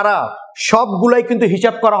মোলারিটি ছাড়া সবগুলাই কিন্তু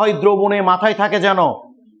হিসাব করা হয় দ্রবণে। মাথায় থাকে যেন,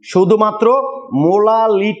 শুধুমাত্র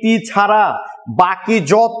মোলালিটি ছাড়া বাকি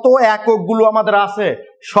যত এককগুলো আমাদের আছে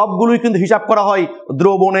সবগুলোই কিন্তু হিসাব করা হয়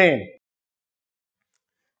দ্রবণে।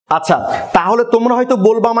 আচ্ছা, তাহলে তোমরা হয়তো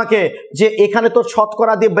বলবা আমাকে যে এখানে তো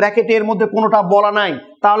শতকরা দিয়ে ব্র্যাকেটে এর মধ্যে কোনোটা বলা নাই,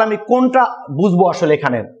 তাহলে আমি কোনটা বুঝবো আসলে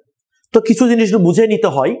এখানে? তো কিছু জিনিস বুঝে নিতে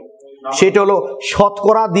হয়। সেটা হলো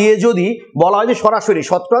শতকরা দিয়ে যদি বলা হয় যে সরাসরি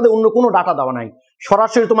শতকরা দিয়ে অন্য কোনো ডাটা দেওয়া নাই,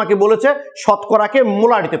 সরাসরি তোমাকে বলেছে শতকরাকে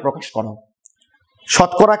মোলারিটিতে প্রকাশ করো,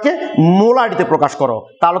 শতকরাকে মোলারিটিতে প্রকাশ করো,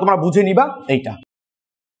 তাহলে তোমরা বুঝে নিবা এইটা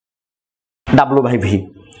W/V।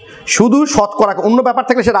 শুধু শতকরাকে, অন্য ব্যাপার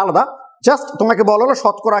থাকলে সেটা আলাদা, জাস্ট তোমাকে বলা হলো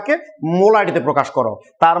শতকরাকে মোলারিটিতে প্রকাশ করো,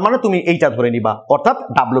 তার মানে তুমি এইটা ধরে নিবা, অর্থাৎ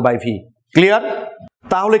W/V। ক্লিয়ার?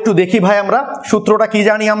 তাহলে একটু দেখি ভাই, আমরা সূত্রটা কি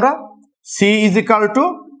জানি? আমরা C =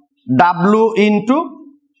 W ×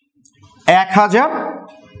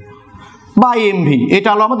 1000/MV, এটা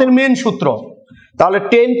হলো আমাদের মেন সূত্র। তাহলে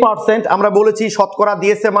 10% আমরা বলেছি শতকরা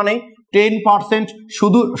দিয়েছে মানে 10%,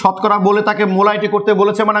 শুধু শতকরা বলে তাকে মোলারিটি করতে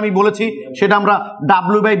বলেছে মানে আমি বলেছি সেটা আমরা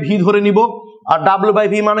W/V ধরে নিব। আর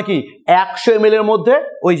W/V মানে কি? 100 ml এর মধ্যে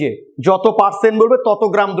ওই যে যত পার্সেন্ট বলবে তত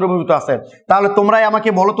গ্রাম দ্রবীভূত আছে। তাহলে তোমরাই আমাকে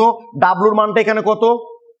বলো তো ডাব্লুর মানটা এখানে কত?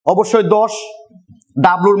 অবশ্যই 10।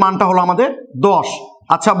 ডাব্লুর মানটা হলো আমাদের 10।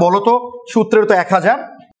 আচ্ছা বলো তো, সূত্রের তো 1000,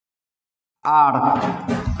 আর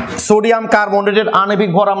সোডিয়াম কার্বনেটের আণবিক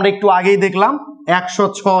ভর আমরা একটু আগেই দেখলাম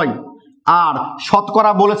 106, আর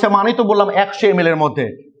শতকরা বলেছে মানেই তো বললাম 100 ml এর মধ্যে,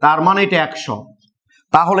 তার মানে এটা 100।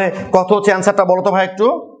 তাহলে কত হচ্ছে অ্যান্সারটা বলো তো ভাই একটু?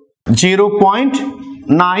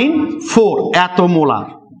 0.94 এত মোলার।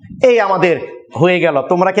 এই আমাদের হয়ে গেল।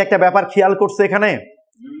 তোমরা কি একটা ব্যাপার খেয়াল করছো এখানে?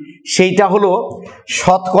 সেইটা হলো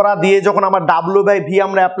শতকরা দিয়ে যখন আমার W/V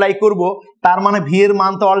আমরা অ্যাপ্লাই করব, তার মানে ভি এর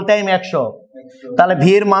মান তো অল টাইম 100। তাহলে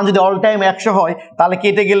ভি এর মান যদি অল টাইম 100 হয়, তাহলে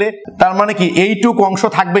কেটে গেলে তার মানে কি এইটুক অংশ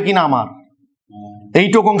থাকবে কিনা? আমার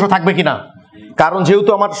এইটুক অংশ থাকবে কিনা? কারণ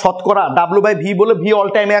যেহেতু আমার শতকরা W/V বলে ভি অল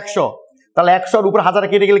টাইম 100, তাহলে 100-র উপর 1000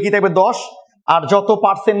 কেটে গেলে কি থাকবে? 10। আর যত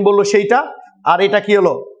পার্সেন্ট বললো সেইটা, আর এটা কি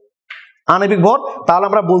হলো? আণবিক ভর। তাহলে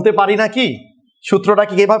আমরা বলতে পারি না কি সূত্রটা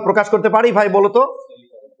কি এভাবে প্রকাশ করতে পারি ভাই? বলো তো,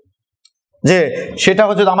 যে সেটা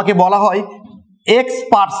হচ্ছে আমাকে বলা হয়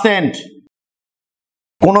X%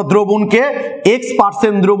 কোন দ্রবণকে,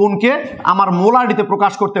 X% দ্রবণকে আমার মোলারিটিতে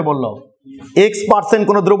প্রকাশ করতে বললো, X%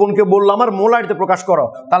 কোন দ্রবণকে বললো আমার মোলারিটিতে প্রকাশ করো,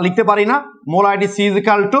 তাহলে লিখতে পারি না মোলারিটি C =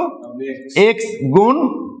 X ×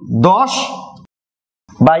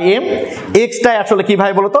 10/M। এক্সটাই আসলে কি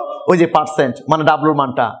ভাই বলতো? ওই যে পার্সেন্ট, মানে ডাব্লুর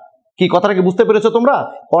মানটা। কি কথাটা কি বুঝতে পেরেছো তোমরা?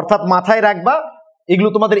 অর্থাৎ মাথায় রাখবা, এগুলো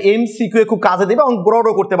তোমাদের MCQ খুব কাজে দেবে এবং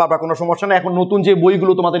বড়ও করতে পারবা, কোনো সমস্যা নেই। এখন নতুন যে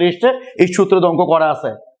বইগুলো তোমাদের এসছে এই সূত্রে অঙ্ক করা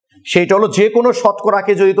আছে, সেইটা হলো যে কোনো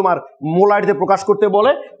শতকরাকে যদি তোমার মোলারিটিতে প্রকাশ করতে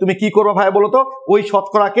বলে তুমি কি করবা ভাই বলো তো? ওই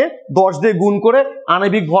শতকরাকে 10 দিয়ে গুণ করে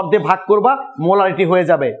আণবিক ভর দিয়ে ভাগ করবা, মোলারিটি হয়ে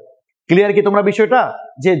যাবে। ক্লিয়ার কি তোমরা বিষয়টা?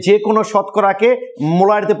 যে কোনো শতকরাকে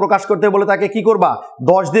মোলারিটিতে প্রকাশ করতে বলে তাকে কি করবা?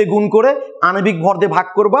 10 দিয়ে গুণ করে আণবিক ভর দিয়ে ভাগ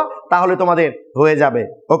করবা, তাহলে তোমাদের হয়ে যাবে।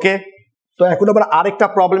 ওকে, তো এখন আবার আরেকটা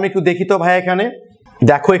প্রবলেম একটু দেখি তো ভাই। এখানে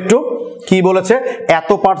দেখো একটু কি বলেছে, এত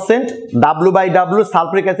পার্সেন্ট W/W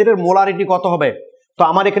সালফিউরিক অ্যাসিডের মোলারিটি কত হবে? তো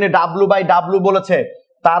আমার এখানে W/W বলেছে,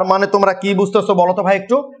 তার মানে তোমরা কি বুঝতেছো বলো তো ভাই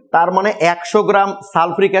একটু? তার মানে 100 গ্রাম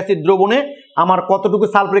সালফিউরিক অ্যাসিড দ্রবণে আমার কতটুকু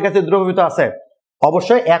সালফিউরিক অ্যাসিড দ্রবীভূত আছে?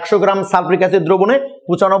 অবশ্যই 100 গ্রাম সালফিউরিক অ্যাসিড দ্রবণে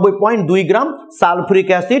 95.2 গ্রাম সালফিউরিক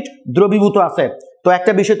অ্যাসিড দ্রবীভূত আছে। তো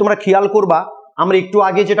একটা বিষয় তোমরা খেয়াল করবা, আমরা একটু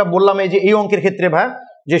আগে যেটা বললাম এই যে এই অঙ্কের ক্ষেত্রে ভাই,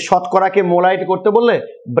 যে শতকরাকে মোলারিটি করতে বললে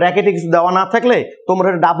ব্র্যাকেটে কিছু দেওয়া না থাকলে তোমরা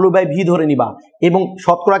W/V ধরে নিবা এবং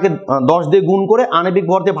শতকরাকে 10 দিয়ে গুণ করে আণবিক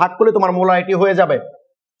ভর দিয়ে ভাগ করলে তোমার মোলারিটি হয়ে যাবে।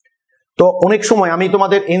 তো অনেক সময় আমি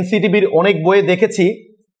তোমাদের NCTB'র অনেক বইয়ে দেখেছি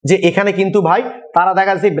যে এখানে কিন্তু ভাই তারা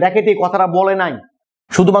দেখা যাচ্ছে ব্র্যাকেটে কথাটা বলে নাই,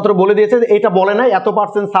 শুধুমাত্র বলে দিয়েছে যে এটা বলে নাই এত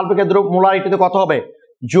পার্সেন্ট সালফিউরিক অ্যাসিড মোলারিটিতে কত হবে।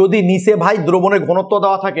 যদি নিচে ভাই দ্রবণের ঘনত্ব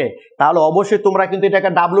দেওয়া থাকে তাহলে অবশ্যই তোমরা কিন্তু এটাকে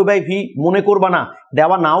W/V মনে করবা না,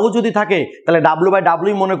 দেওয়া নাও যদি থাকে তাহলে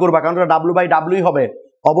W/W মনে করবা, কারণ এটা W/W হবে।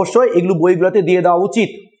 অবশ্যই এগুলো বইগুলোতে দিয়ে দেওয়া উচিত।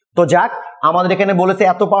 তো যাক, আমাদের এখানে বলেছে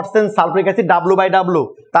এত পার্সেন্ট সালফিউরিক অ্যাসিড W/W,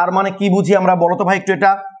 তার মানে কি বুঝি আমরা বলো তো ভাই একটু?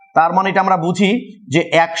 এটা তার মানে এটা আমরা বুঝি যে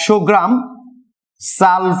 100 গ্রাম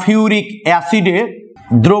সালফিউরিক অ্যাসিডে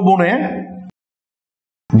দ্রবণে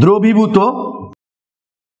দ্রবীভূত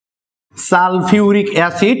সালফিউরিক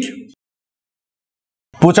অ্যাসিড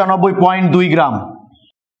 95.2 গ্রাম।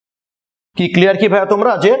 কি ক্লিয়ার কি ভাইয়া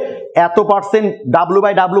তোমরা? যে এত পার্সেন্ট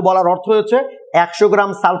W/W বলার অর্থ হচ্ছে 100 গ্রাম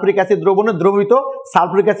সালফিউরিক অ্যাসিড দ্রবণে দ্রবীভূত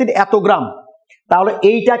সালফিউরিক অ্যাসিড এত গ্রাম। তাহলে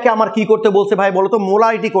এইটাকে আমার কি করতে বলছে ভাই বলো তো?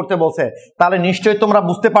 মোলারিটি করতে বলছে। তাহলে নিশ্চয়ই তোমরা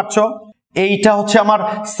বুঝতে পারছো এইটা হচ্ছে আমার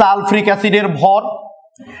সালফিউরিক অ্যাসিডের ভর,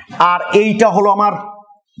 আর এইটা হলো আমার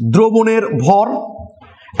দ্রবণের ভর।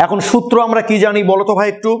 এখন সূত্র আমরা কি জানি বলো তো ভাই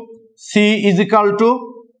একটু? C =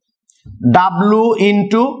 W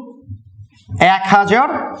into 1000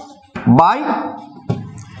 by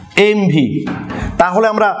MV. তাহলে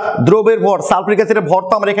আমরা দ্রবের ভর সালফিউরিক অ্যাসিডের ভর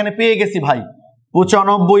তো আমরা এখানে পেয়ে গেছি ভাই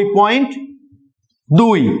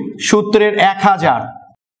 95.2 সূত্রের 1000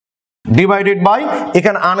 ডিভাইডেড বাই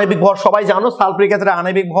এখানে আণবিক ভর সবাই জানো সালফিউরিক অ্যাসিডের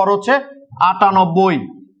আণবিক ভর হচ্ছে 98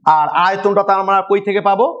 আর আয়তনটা তো আমরা কই থেকে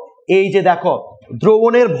পাবো এই যে দেখো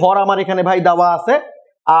দ্রবণের ভর আমার এখানে ভাই দেওয়া আছে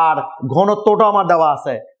আর ঘনত্বটা আমার দেওয়া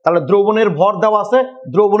আছে তাহলে দ্রবণের ভর দেওয়া আছে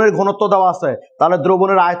দ্রবণের ঘনত্ব দেওয়া আছে তাহলে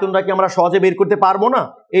দ্রবণের আয়তনটা কি আমরা সহজে বের করতে পারবো না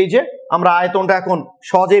এই যে আমরা আয়তনটা এখন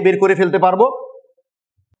সহজে বের করে ফেলতে পারবো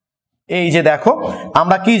এই যে দেখো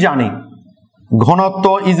আমরা কি জানি ঘনত্ব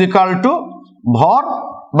ইজ ইকুয়াল টু ভর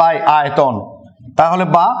বাই আয়তন তাহলে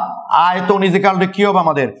বা আয়তন ইজ ইকুয়াল টু কি হবে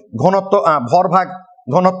আমাদের ঘনত্ব ভর ভাগ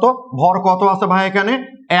ঘনত্ব ভর কত আছে ভাই এখানে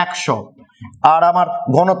 100 আর আমার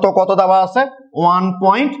ঘনত্ব কত দেওয়া আছে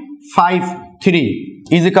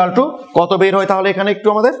 1.53 ইজ ইকুয়াল টু কত বের হয় তাহলে এখানে একটু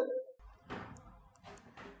আমাদের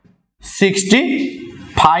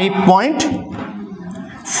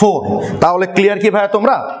 65.4 তাহলে ক্লিয়ার কি ভাই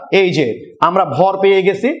তোমরা এই যে আমরা ভর পেয়ে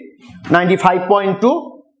গেছি 95.2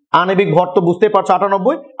 আণবিক ভর তো বুঝতে পারছো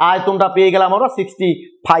 98 আয়তনটা পেয়ে গেলাম আমরা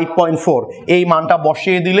 65.4 এই মানটা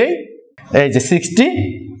বসিয়ে দিলেই এই যে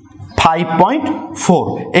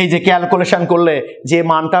 65.4 এই যে ক্যালকুলেশন করলে যে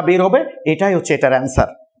মানটা বের হবে এটাই হচ্ছে এটার অ্যান্সার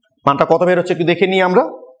মানটা কত বের হচ্ছে একটু দেখে নিই আমরা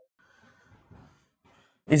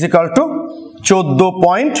ইজ ইকুয়াল টু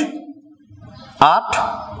 14.8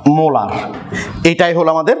 মোলার এটাই হলো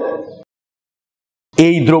আমাদের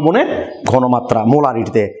এই দ্রবণের ঘনমাত্রা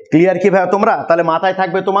মোলারিটিতে ক্লিয়ার কি ভাই তোমরা তাহলে মাথায়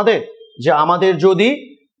থাকবে তোমাদের যে আমাদের যদি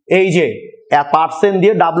এই যে পার্সেন্ট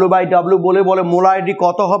দিয়ে W/W বলে বলে মোলারিটি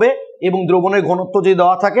কত হবে এবং দ্রবণের ঘনত্ব যদি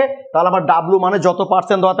দেওয়া থাকে তাহলে আমার W মানে যত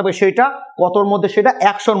পার্সেন্ট দেওয়া থাকবে সেটা কতর মধ্যে সেটা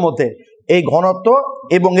 100-র মধ্যে এই ঘনত্ব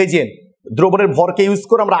এবং এই যে দ্রবণের ভরকে ইউজ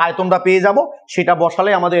করে আমরা আয়তনটা পেয়ে যাব সেটা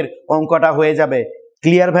বসালে আমাদের অঙ্কটা হয়ে যাবে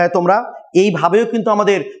ক্লিয়ার ভাই তোমরা এইভাবেও কিন্তু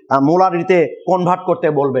আমাদের মোলারিটিতে কনভার্ট করতে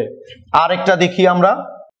বলবে আরেকটা দেখি আমরা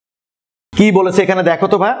কি বলেছে এখানে দেখো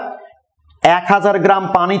তো ভাই 1000 গ্রাম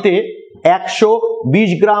পানিতে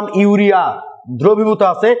 120 গ্রাম ইউরিয়া দ্রবীভূত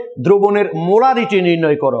আছে দ্রবণের মোলারিটি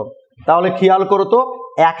নির্ণয় করো তাহলে খেয়াল করো তো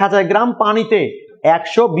 1000 গ্রাম পানিতে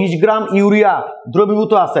 120 গ্রাম ইউরিয়া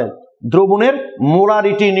দ্রবীভূত আছে দ্রবণের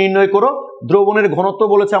মোলারিটি নির্ণয় করো দ্রবণের ঘনত্ব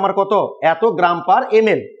বলেছে আমার কত এত গ্রাম পার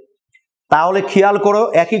ml তাহলে খেয়াল করো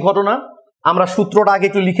একই ঘটনা আমরা সূত্রটা আগে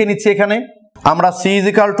একটু লিখে নিচ্ছি এখানে আমরা C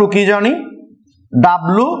 = কি জানি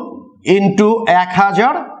W ইন্টু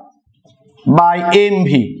 1000 বাই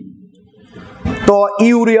mv তো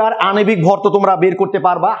ইউরিয়ার আণবিক ভর তো তোমরা বের করতে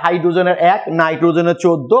পারবা হাইড্রোজেনের 1 নাইট্রোজেনের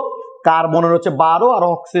 14 কার্বনের হচ্ছে 12 আর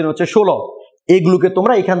অক্সিজেন হচ্ছে 16 এগুলোকে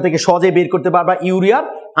তোমরা এখান থেকে সহজে বের করতে পারবা ইউরিয়ার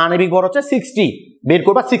আণবিক ভর হচ্ছে 60 বের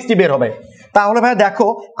করবা 60 বের হবে তাহলে ভাই দেখো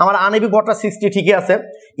আমার আণবিক ভরটা 60 ঠিকই আছে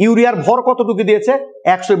ইউরিয়ার ভর কতটুকু দিয়েছে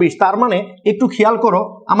 120 তার মানে একটু খেয়াল করো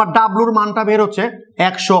আমার ডাব্লুর মানটা বের হচ্ছে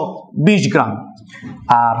 120 গ্রাম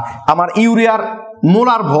আর আমার ইউরিয়ার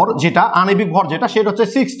মোলার ভর যেটা আণবিক ভর যেটা সেটা হচ্ছে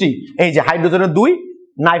 60 এই যে হাইড্রোজেনের 2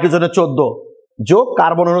 নাইট্রোজেনের 14 যোগ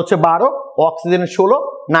কার্বনের হচ্ছে 12 অক্সিজেনের 16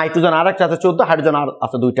 নাইট্রোজেন আরেকটা আছে 14 হাইড্রোজেন আর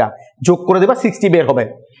আছে 2টা যোগ করে দেবা 60 বের হবে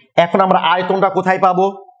এখন আমরা আয়তনটা কোথায় পাবো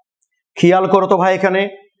খেয়াল করো তো ভাই এখানে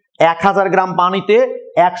 1000 গ্রাম পানিতে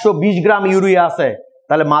 120 গ্রাম ইউরিয়া আছে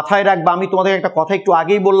তাহলে মাথায় রাখবা আমি তোমাদের একটা কথা একটু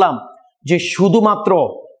আগেই বললাম যে শুধুমাত্র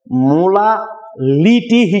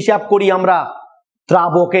মোলারিটি হিসাব করি আমরা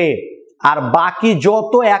দ্রাবকে আর বাকি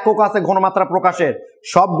যত একক আছে ঘনমাত্রা প্রকাশের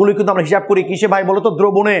সবগুলো কিন্তু আমরা হিসাব করি কিসে ভাই বলো তো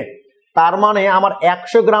দ্রবণে তার মানে আমার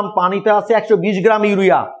 100 গ্রাম পানিতে আছে 120 গ্রাম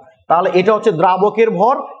ইউরিয়া তাহলে এটা হচ্ছে দ্রাবকের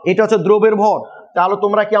ভর এটা হচ্ছে দ্রবের ভর তাহলে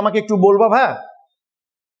তোমরা কি আমাকে একটু বলবা ভাই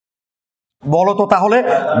বলো তো তাহলে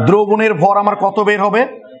দ্রবণের ভর আমার কত বের হবে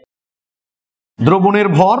দ্রবণের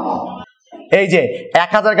ভর এই যে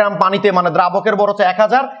 1000 গ্রাম পানিতে মানে দ্রাবকের ভর হচ্ছে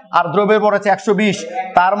 1000 আর দ্রবের ভর হচ্ছে 120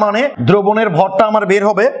 তার মানে দ্রবণের ভরটা আমার বের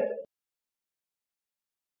হবে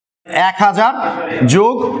 1000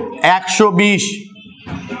 যোগ 120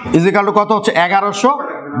 ইজ ইকুয়াল টু কত হচ্ছে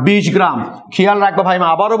 1120 গ্রাম খেয়াল রাখবা ভাই আমি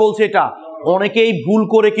আবারও বলছি এটা অনেকেই ভুল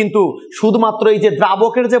করে কিন্তু শুধুমাত্র এই যে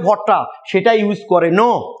দ্রাবকের যে ভরটা সেটা ইউজ করে নো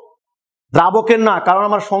দ্রাবকের না কারণ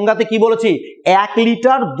আমার সংজ্ঞাতে কি বলেছি 1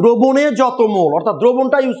 লিটার দ্রবণে যত মোল অর্থাৎ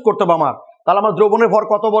দ্রবণটা ইউজ করতে হবে আমার তাহলে আমার দ্রবণের ভর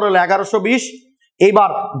কত বড় হলো 1120 এইবার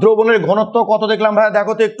দ্রবণের ঘনত্ব কত দেখলাম ভাই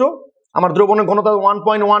দেখো তো একটু আমার দ্রবণের ঘনত্ব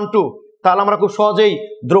 1.12 তাহলে আমরা খুব সহজেই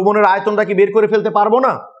দ্রবণের আয়তনটা কি বের করে ফেলতে পারবো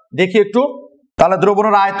না দেখি একটু তাহলে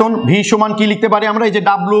দ্রবণের আয়তন ভি সমান কি লিখতে পারি আমরা এই যে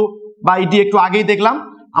W/D একটু আগেই দেখলাম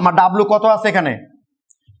আমার W কত আছে এখানে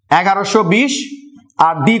 1120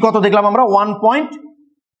 আর D কত দেখলাম আমরা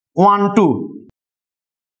 1.12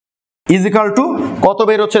 ইজ ইকুয়াল টু কত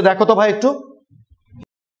বের হচ্ছে দেখো তো ভাই একটু,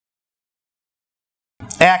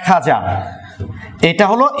 1000। এটা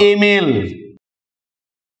হলো ml,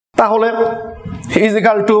 তাহলে ইজ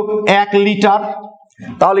ইকুয়াল টু 1 লিটার।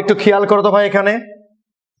 তাহলে একটু খেয়াল করো তো ভাই, এখানে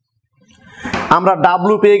আমরা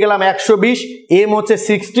W পেয়ে গেলাম 120, M হচ্ছে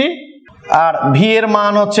 60 আর V এর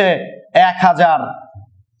মান হচ্ছে 1000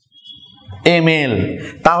 ml।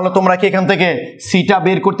 তাহলে তোমরা কি এখান থেকে সিটা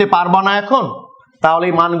বের করতে পারবা না এখন? তাহলে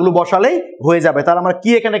এই মানগুলো বসালেই হয়ে যাবে। তাহলে আমরা কি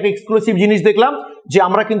এখানে একটা এক্সক্লুসিভ জিনিস দেখলাম, যে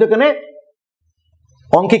আমরা কিন্তু এখানে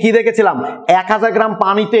অঙ্কে কি দেখেছিলাম, 1000 গ্রাম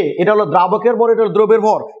পানিতে, এটা হলো দ্রাবকের ভর, এটা হলো দ্রবের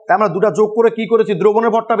ভর, তাই আমরা দুটা যোগ করে কি করেছি,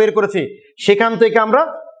 দ্রবণের ভরটা বের করেছি। সেখান থেকে আমরা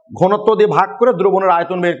ঘনত্ব দিয়ে ভাগ করে দ্রবণের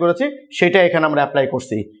আয়তন বের করেছি, সেটা এখানে আমরা অ্যাপ্লাই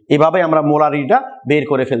করছি। এভাবে আমরা মোলারিটিটা বের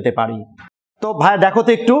করে ফেলতে পারি। তো ভাই দেখো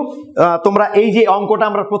তো একটু, তোমরা এই যে অঙ্কটা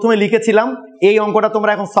আমরা প্রথমে লিখেছিলাম, এই অঙ্কটা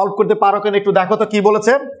তোমরা এখন সলভ করতে পারো কিনা একটু দেখো তো কি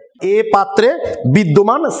বলেছে। এ পাত্রে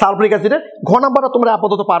বিদ্যমান সালফারিক অ্যাসিডের, ঘ নাম্বারটা তোমরা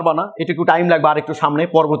আপাতত পারবা না, এটা একটু টাইম লাগবে, আর একটু সামনে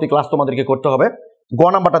পরবর্তী ক্লাস তোমাদেরকে করতে হবে। গ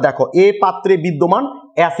নাম্বারটা দেখো, এ পাত্রে বিদ্যমান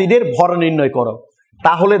অ্যাসিডের ভর নির্ণয় করো।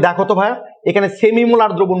 তাহলে দেখো তো ভাই, এখানে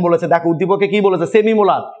সেমিমোলার দ্রবণ বলেছে, দেখো উদ্দীপকে কি বলেছে,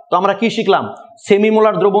 সেমিমোলার। তো আমরা কি শিখলাম,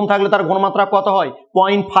 সেমিমোলার দ্রবণ থাকলে তার ঘনমাত্রা কত হয়,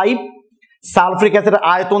 0.5। সালফারিক অ্যাসিডের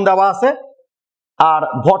আয়তন দেওয়া আছে আর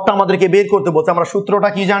ভরটা আমাদেরকে বের করতে বলছে। আমরা সূত্রটা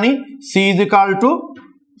কি জানি, C is equal to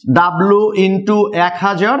W into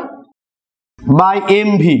 1000 by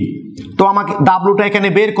MV। তো আমাকে ডাব্লুটা এখানে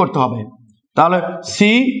বের করতে হবে, তাহলে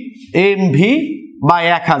CMV বাই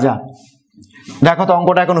 1000। দেখো তো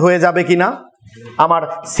অঙ্কটা এখন হয়ে যাবে কিনা। আমার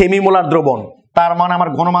সেমিমোলার দ্রবণ, তার মানে আমার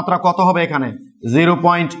ঘনমাত্রা কত হবে এখানে,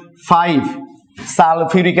 0.5।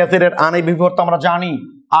 সালফিউরিক অ্যাসিডের আণবিক ভর তো আমরা জানি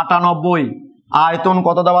 98, আয়তন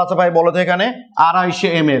কত দেওয়া আছে ভাই বলো তো এখানে, 250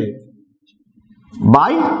 ml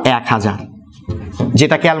বাই 1000,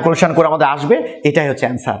 যেটা ক্যালকুলেশন করে আমাদের আসবে, এটাই হচ্ছে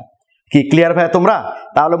অ্যান্সার। কি ক্লিয়ার ভাই তোমরা?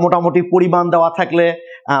 তাহলে মোটামুটি পরিমাণ দেওয়া থাকলে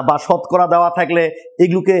বা শতকরা দেওয়া থাকলে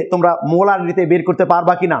এগুলোকে তোমরা মোলারিটিতে বের করতে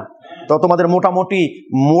পারবা কিনা। তো তোমাদের মোটামুটি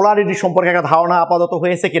মোলারিটি সম্পর্কে একটা ধারণা আপাতত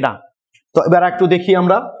হয়েছে কিনা। তো এবার একটু দেখি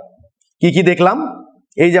আমরা কি কি দেখলাম।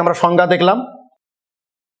 এই যে আমরা সংজ্ঞা দেখলাম,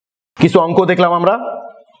 কিছু অঙ্ক দেখলাম আমরা।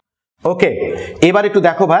 ওকে, এবার একটু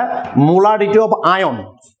দেখো ভাই, মোলারিটি অফ আয়ন,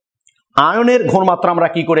 আয়নের ঘনমাত্রা আমরা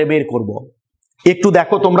কি করে বের করব একটু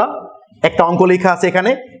দেখো তোমরা। একটা অঙ্ক লেখা আছে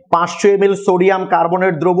এখানে, 500 ml সোডিয়াম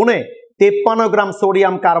কার্বনেট দ্রবণে 53 গ্রাম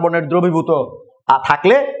সোডিয়াম কার্বনেট দ্রবীভূত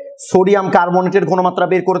থাকলে সোডিয়াম কার্বনেটের ঘনমাত্রা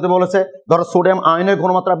বের করতে বলেছে। ধরো সোডিয়াম আয়নের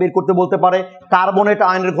ঘনমাত্রা বের করতে বলতে পারে, কার্বনেট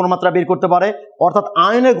আয়নের ঘনমাত্রা বের করতে পারে, অর্থাৎ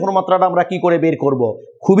আয়নের ঘনমাত্রাটা আমরা কি করে বের করব।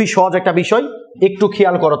 খুবই সহজ একটা বিষয়, একটু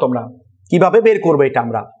খেয়াল করো তোমরা কিভাবে বের করবে এটা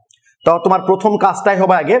আমরা। তো তোমার প্রথম কাজটাই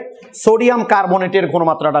হবে আগে সোডিয়াম কার্বনেটের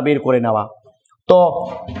ঘনমাত্রাটা বের করে নেওয়া। তো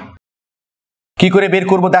কি করে বের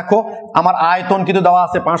করব, দেখো আমার আয়তন কিন্তু দেওয়া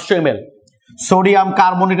আছে 500 ml, সোডিয়াম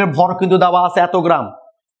কার্বনেটের ভর কিন্তু দেওয়া আছে এত গ্রাম।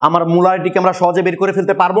 আমার মোলারিটিকে আমরা সহজে বের করে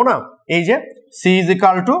ফেলতে পারবো না। এই যে C is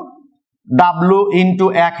equal to W into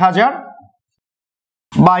 1000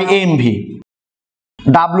 by MV।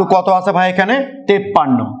 W কত আছে ভাই এখানে,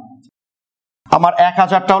 53। আমার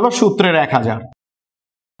 1000টা হলো সূত্রের 1000।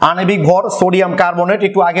 আণবিক ভর সোডিয়াম কার্বনেট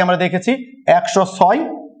একটু আগে আমরা দেখেছি 106।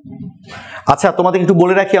 আচ্ছা তোমাদের একটু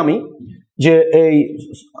বলে রাখি আমি, যে এই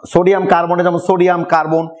সোডিয়াম কার্বনে, যেমন সোডিয়াম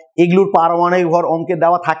কার্বন, এগুলোর পারমাণবিক ভর অঙ্কে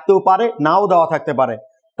দেওয়া থাকতেও পারে, নাও দেওয়া থাকতে পারে।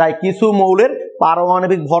 তাই কিছু মৌলের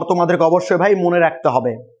পারমাণবিক ভর তোমাদেরকে অবশ্যই ভাই মনে রাখতে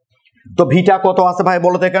হবে। তো ভিটা কত আছে ভাই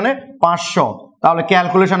বলো তো এখানে, 500। তাহলে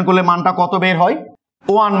ক্যালকুলেশন করলে মানটা কত বের হয়,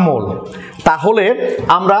 1 মোল। তাহলে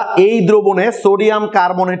আমরা এই দ্রবণে সোডিয়াম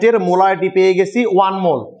কার্বনেটের মোলারিটি পেয়ে গেছি 1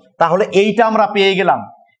 মোল। তাহলে এইটা আমরা পেয়ে গেলাম।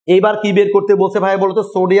 এইবার কি বের করতে বলছে ভাই বলো তো,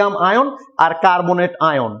 সোডিয়াম আয়ন আর কার্বনেট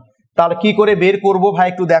আয়ন। তাহলে কি করে বের করব ভাই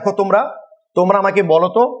একটু দেখো তোমরা। তোমরা আমাকে বলো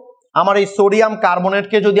তো, আমার এই সোডিয়াম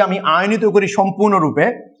কার্বনেটকে যদি আমি আয়নিত করি সম্পূর্ণরূপে,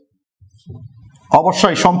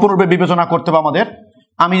 অবশ্যই সম্পূর্ণরূপে বিবেচনা করতে হবে আমাদের।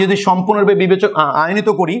 আমি যদি সম্পূর্ণরূপে আয়নিত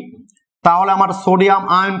করি, তাহলে আমার সোডিয়াম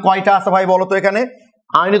আয়ন কয়টা আছে ভাই বলো তো এখানে।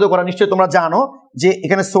 আয়নিত করা নিশ্চয়ই তোমরা জানো যে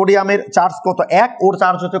এখানে সোডিয়ামের চার্জ কত, 1, ওর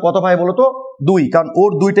চার্জ হচ্ছে কত ভাই বলো তো 2, কারণ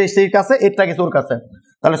ওর 2টা এর কাছে, এরটা গেছে ওর কাছে।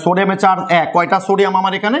 তাহলে সোডিয়ামের চার্জ 1, কয়টা সোডিয়াম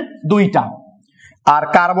আমার এখানে, 2টা। আর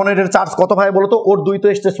কার্বনেটের চার্জ কত ভাই বলতো, ওর 2 তো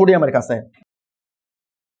এসছে সোডিয়ামের কাছে।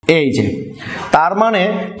 এই যে তার মানে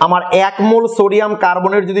আমার 1 মোল সোডিয়াম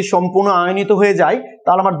কার্বনেট যদি সম্পূর্ণ আয়নিত হয়ে যায়,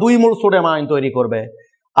 তাহলে আমার 2 মোল সোডিয়াম আয়ন তৈরি করবে।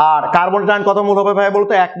 আর কার্বনেট আয়ন কত মোল হবে ভাই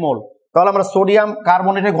বলতো, 1 মোল। তাহলে আমরা সোডিয়াম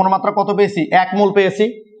কার্বনেটের ঘনমাত্রা কত পেয়েছি, 1 মোল পেয়েছি।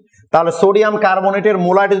 তাহলে সোডিয়াম কার্বনেটের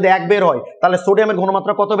মোলারিটি যদি 1 বের হয়, তাহলে সোডিয়ামের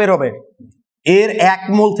ঘনমাত্রা কত বের হবে, এর 1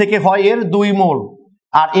 মোল থেকে হয় এর 2 মোল।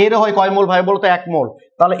 আর এর হয় কয় মোল ভাই বলতো, 1 মোল।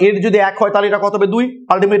 তাহলে এর যদি 1 হয়, তাহলে এটা কত হবে 2,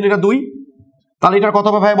 আলটিমেটলি এটা 2। তাহলে এটা কত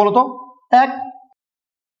হবে ভাই বলতো, 1।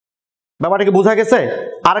 ব্যাপারটাকে বোঝা গেছে?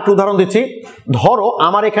 আর একটা উদাহরণ দিচ্ছি। ধরো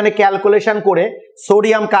আমার এখানে ক্যালকুলেশন করে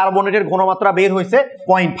সোডিয়াম কার্বনেটের ঘনমাত্রা বের হয়েছে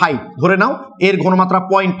 0.5, ধরে নাও এর ঘনমাত্রা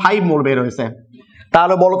 0.5 মোল বের হয়েছে।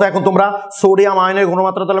 তাহলে বলো তো এখন তোমরা সোডিয়াম আয়নের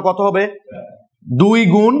ঘনমাত্রা তাহলে কত হবে? 2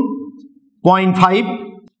 গুণ 0.5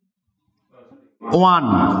 1।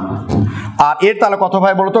 আর এর তাহলে কত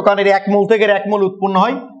হয় বলতো? কারণ এর 1 মোল থেকে 1 মোল উৎপন্ন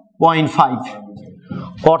হয় 0.5।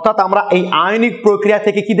 অর্থাৎ আমরা এই আয়নিক প্রক্রিয়া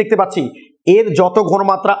থেকে কি দেখতে পাচ্ছি? এর যত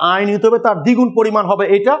ঘনমাত্রা আয়নিত হবে তার দ্বিগুণ পরিমাণ হবে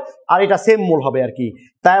এটা, আর এটা সেম মোল হবে আর কি।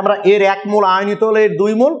 তাই আমরা এর 1 মোল আয়নিত হলে এর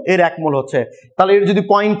 2 মোল, এর 1 মোল হচ্ছে। তাহলে এর যদি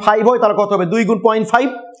 0.5 হয় তাহলে কত হবে? 2 গুণ 0.5,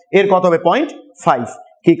 এর কত হবে? 0.5।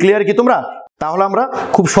 কি ক্লিয়ার কি তোমরা? তাহলে আমরা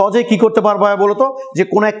খুব সহজে কি করতে পারবো বলতো, যে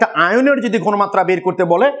কোনো একটা আয়নের যদি ঘনমাত্রা বের করতে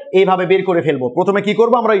বলে এইভাবে বের করে ফেলবো। প্রথমে কি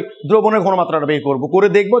করবো? আমরা ওই দ্রবণের ঘনমাত্রাটা বের করবো, করে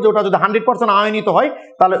দেখবো যে ওটা যদি 100% আয়নিত হয়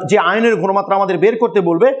তাহলে যে আয়নের ঘনমাত্রা আমাদের বের করতে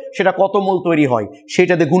বলবে সেটা কত মোল তৈরি হয়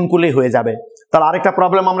সেটাতে গুণ করলেই হয়ে যাবে। তাহলে আরেকটা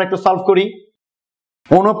প্রবলেম আমরা একটু সলভ করি।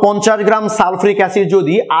 49 গ্রাম সালফ্রিক অ্যাসিড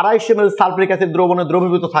যদি 250 ml সালফ্রিক অ্যাসিড দ্রবণে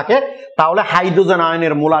দ্রবীভূত থাকে তাহলে হাইড্রোজেন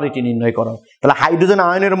আয়নের মোলারিটি নির্ণয় করো। তাহলে হাইড্রোজেন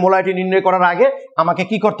আয়নের মোলারিটি নির্ণয় করার আগে আমাকে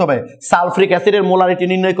কি করতে হবে? সালফ্রিক অ্যাসিডের মোলারিটি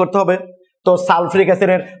নির্ণয় করতে হবে। তো সালফ্রিক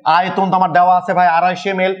অ্যাসিডের আয়তন তো আমার দেওয়া আছে ভাই 250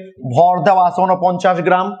 ml, ভর দেওয়া আছে 49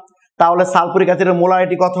 গ্রাম। তাহলে সালফ্রিক অ্যাসিডের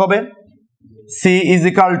মোলারিটি কত হবে? C =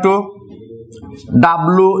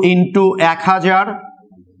 W × 1000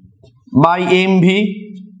 by mv।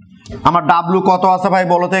 আমার W কত আছে ভাই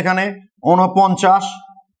বলো তো? এখানে 49,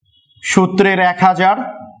 সূত্রের 1000,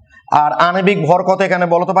 আর আণবিক ভর কত এখানে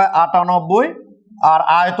বলো তো ভাই? 98, আর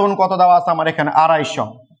আয়তন কত দেওয়া আছে আমার এখানে? 250।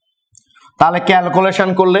 তাহলে ক্যালকুলেশন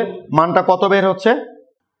করলে মানটা কত বের হচ্ছে?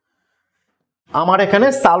 আমার এখানে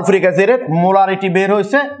সালফ্রিক অ্যাসিডের মোলারিটি বের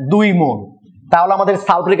হয়েছে 2 মোল। তাহলে আমাদের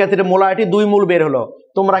সালফ্রিক অ্যাসিডের মোলারিটি 2 মোল বের হলো।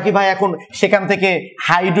 তোমরা কি ভাই এখন সেখান থেকে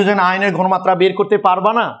হাইড্রোজেন আয়নের ঘনমাত্রা বের করতে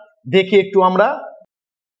পারবা না? দেখি একটু আমরা।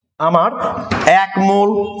 আমার 1 মোল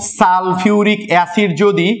সালফিউরিক অ্যাসিড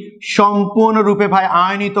যদি সম্পূর্ণরূপে ভাই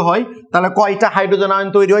আয়নিত হয় তাহলে কয়টা হাইড্রোজেন আয়ন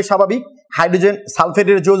তৈরি হয়? স্বাভাবিক হাইড্রোজেন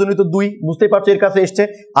সালফেটের যোজনী তো 2, বুঝতেই পারছো এর কাছে এসছে,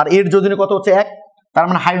 আর এর যোজনী কত হচ্ছে? 1। তার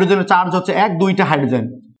মানে হাইড্রোজেনের চার্জ হচ্ছে 1, 2টা হাইড্রোজেন।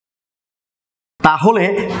 তাহলে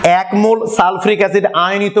 1 মোল সালফ্রিক অ্যাসিড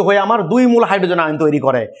আয়নিত হয়ে আমার 2 মোল হাইড্রোজেন আয়ন তৈরি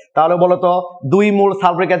করে। তাহলে বলো তো 2 মোল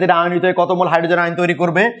সালফ্রিক অ্যাসিড আয়নিত হয়ে কত মোল হাইড্রোজেন আয়ন তৈরি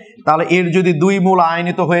করবে? তাহলে এর যদি 2 মোল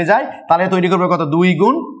আয়নিত হয়ে যায় তাহলে তৈরি করবে কত? 2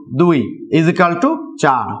 গুণ 2 =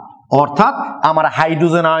 4। অর্থাৎ আমার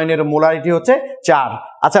হাইড্রোজেন আয়নের মোলারিটি হচ্ছে 4।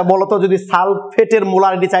 আচ্ছা বলো তো যদি সালফেটের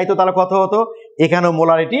মোলারিটি চাইতো তাহলে কত হতো? এখানেও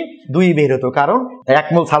মোলারিটি 2 বের হতো, কারণ 1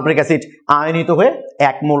 মোল সালফ্রিক অ্যাসিড আয়নিত হয়ে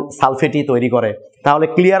 1 মোল সালফেটই তৈরি করে। তাহলে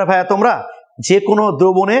ক্লিয়ার ভাইয়া তোমরা? যে কোনো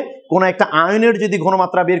দ্রবণে কোনো একটা আয়নের যদি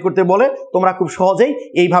ঘনমাত্রা বের করতে বলে তোমরা খুব সহজেই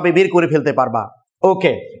এইভাবে বের করে ফেলতে পারবা।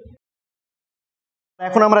 ওকে,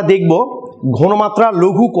 এখন আমরা দেখব ঘনমাত্রা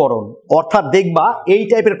লঘুকরণ। অর্থাৎ দেখবা এই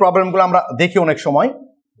টাইপের প্রবলেমগুলো আমরা দেখি অনেক সময়।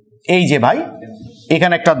 এই যে ভাই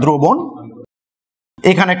এখানে একটা দ্রবণ,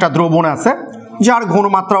 এখানে একটা দ্রবণ আছে যার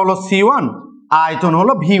ঘনমাত্রা হলো C1, আয়তন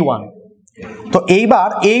হলো V1। তো এইবার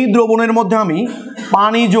এই দ্রবণের মধ্যে আমি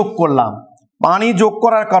পানি যোগ করলাম। পানি যোগ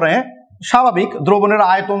করার কারণে স্বাভাবিক দ্রবণের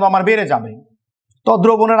আয়তন আমার বেড়ে যাবে। তো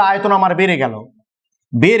দ্রবণের আয়তন আমার বেড়ে গেল,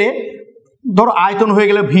 বেড়ে ধরো আয়তন হয়ে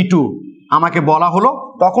গেলে V2। আমাকে বলা হলো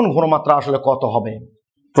তখন ঘনমাত্রা আসলে কত হবে।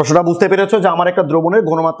 প্রশ্নটা বুঝতে পেরেছো যে আমার একটা দ্রবণের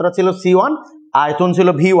ঘনমাত্রা ছিল C1, আয়তন ছিল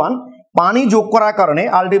V1। পানি যোগ করার কারণে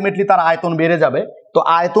আলটিমেটলি তার আয়তন বেড়ে যাবে। তো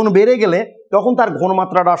আয়তন বেড়ে গেলে তখন তার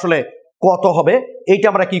ঘনমাত্রাটা আসলে কত হবে এইটা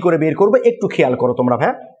আমরা কি করে বের করবো একটু খেয়াল করো তোমরা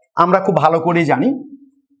ভাই। আমরা খুব ভালো করে জানি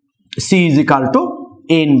C =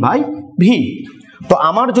 N/V। তো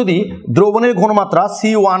আমার যদি দ্রবণের ঘনমাত্রা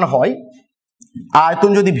C1 হয়,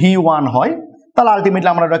 আয়তন যদি V1 হয়, তাহলে আলটিমেটলি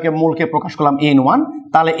আমরা এটাকে মোলকে প্রকাশ করলাম N1।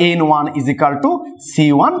 তাহলে N1 =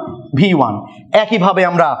 C1V1। একইভাবে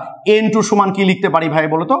আমরা N2 সমান কি লিখতে পারি ভাই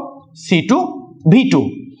বলো তো? C2V2।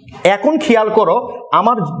 এখন খেয়াল করো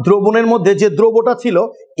আমার দ্রবণের মধ্যে যে দ্রবটা ছিল,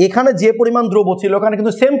 এখানে যে পরিমাণ দ্রব ছিল ওখানে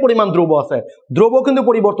কিন্তু সেম পরিমাণ দ্রব আছে, দ্রব কিন্তু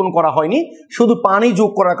পরিবর্তন করা হয়নি, শুধু পানি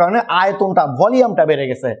যোগ করার কারণে আয়তনটা ভলিউমটা বেড়ে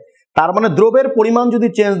গেছে। তার মানে দ্রবের পরিমাণ যদি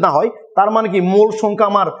চেঞ্জ না হয় তার মানে কি মোল সংখ্যা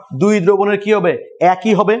আমার 2 দ্রবণের কি হবে?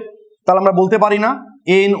 একই হবে। তাহলে আমরা বলতে পারি না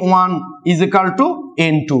N1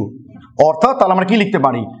 = N2। অর্থাৎ তাহলে আমরা কি লিখতে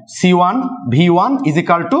পারি? C1V1 =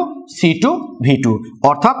 C2V2।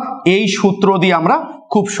 অর্থাৎ এই সূত্র দিয়ে আমরা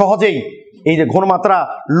খুব সহজেই এই যে ঘনমাত্রা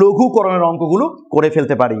লঘুকরণের অঙ্কগুলো করে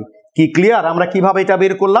ফেলতে পারি। কি ক্লিয়ার? আমরা কিভাবে এটা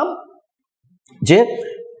বের করলাম? যে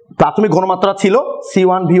প্রাথমিক ঘনমাত্রা ছিল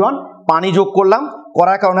C1V1, পানি যোগ করলাম,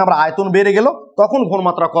 করার কারণে আমরা আয়তন বেড়ে গেল, তখন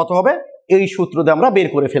ঘনমাত্রা কত হবে এই সূত্র দিয়ে আমরা বের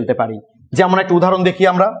করে ফেলতে পারি। যেমন একটা উদাহরণ দেখি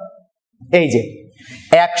আমরা। এই যে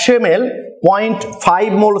 100 ml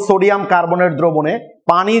 0.5 মোল সোডিয়াম কার্বনেট দ্রবণে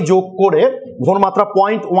পানি যোগ করে ঘনমাত্রা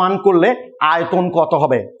 0.1 করলে আয়তন কত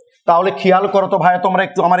হবে? তাহলে খেয়াল করো তো ভাই তোমরা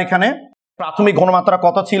একটু, আমার এখানে প্রাথমিক ঘনমাত্রা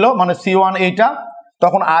কত ছিল, মানে C1 এইটা,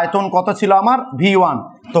 তখন আয়তন কত ছিল আমার V1।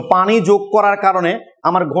 তো পানি যোগ করার কারণে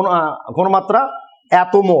আমার ঘনমাত্রা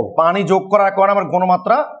এত মোল, পানি যোগ করার কারণে আমার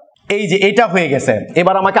ঘনমাত্রা এই যে এটা হয়ে গেছে।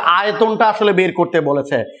 এবার আমাকে আয়তনটা আসলে বের করতে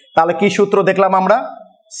বলেছে। তাহলে কি সূত্র দেখলাম আমরা?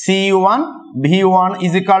 C1 V1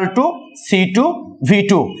 is equal to C2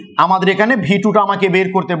 V2। আমাদের এখানে V2টা আমাকে বের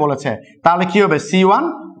করতে বলেছে। তাহলে কি হবে? C1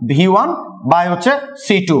 V1 বাই হচ্ছে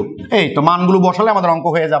C2। এই তো মানগুলো বসালে আমাদের অঙ্ক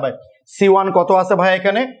হয়ে যাবে। C1 কত আছে ভাই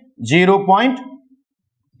এখানে?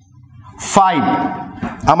 0.5।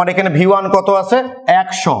 আমার এখানে V1 কত আছে?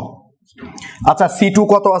 100। আচ্ছা C2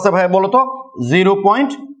 কত আছে ভাই বলো তো?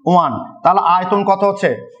 0.1। তাহলে আয়তন কত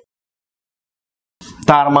হচ্ছে?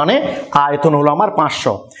 তার মানে আয়তন হলো আমার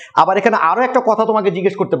 500। আবার এখানে আরো একটা কথা তোমাকে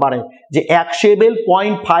জিজ্ঞেস করতে পারে যে 1 ml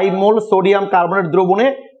 0.5 মোল সোডিয়াম কার্বনেট দ্রবণে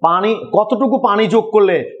পানি কতটুকু পানি যোগ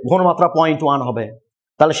করলে ঘনমাত্রা 0.1 হবে?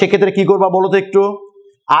 তাহলে সেক্ষেত্রে কি করবা বলো তো একটু?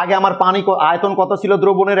 আগে আমার পানি আয়তন কত ছিল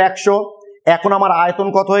দ্রবণের? 100। এখন আমার আয়তন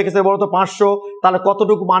কত হয়ে গেছে বলো তো? 500। তাহলে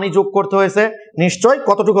কতটুকু পানি যোগ করতে হয়েছে? নিশ্চয়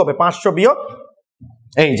কতটুকু হবে? 500 বিয়োগ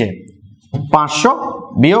এই যে 500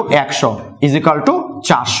 বিয়োগ 100 ইজ ইকাল টু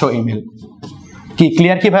 400 ml। কি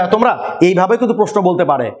ক্লিয়ার কি ভাইয়া তোমরা? এইভাবে কিন্তু প্রশ্ন বলতে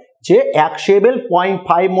পারে যে 1 ml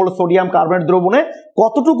 0.5 মোল সোডিয়াম কার্বনেট দ্রবণে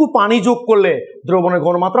কতটুকু পানি যোগ করলে দ্রবণের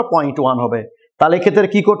ঘনমাত্রা 0.1 হবে। তাহলে এক্ষেত্রে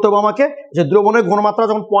কি করতে হবে আমাকে? যে দ্রবণের ঘনমাত্রা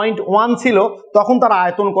যখন 0.1 ছিল তখন তার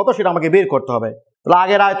আয়তন কত সেটা আমাকে বের করতে হবে। তাহলে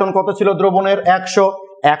আগের আয়তন কত ছিল দ্রবণের? 100।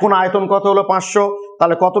 এখন আয়তন কত হলো? 500।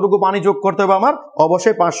 তাহলে কতটুকু পানি যোগ করতে হবে আমার?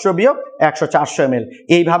 অবশ্যই 500 বিয়োগ 100, 400 ml।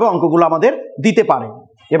 এইভাবে অঙ্কগুলো আমাদের দিতে পারে।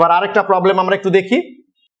 এবার আরেকটা প্রবলেম আমরা একটু দেখি।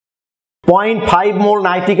 0.5 মোল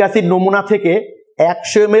নাইট্রিক অ্যাসিড নমুনা থেকে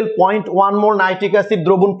 100 ml 0.1 মোল নাইট্রিক অ্যাসিড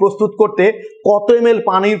দ্রবণ প্রস্তুত করতে কত ml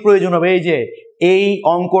পানির প্রয়োজন হবে? এই যে এই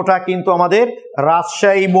অঙ্কটা কিন্তু আমাদের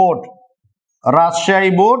রাজশাহী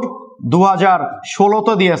বোর্ড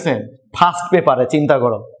 2016 দিয়েছে ফার্স্ট পেপারে। চিন্তা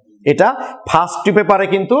করো, এটা ফার্স্ট পেপারে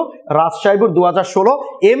কিন্তু রাজশাহী বোর্ড 2016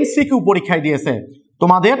 MCQ পরীক্ষায় দিয়েছে।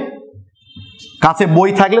 তোমাদের কাছে বই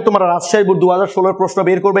থাকলে তোমরা রাজশাহী বোর্ড 2016 প্রশ্ন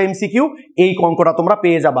বের করবে MCQ, এই অঙ্কটা তোমরা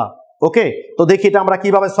পেয়ে যাবা। ওকে, তো দেখি এটা আমরা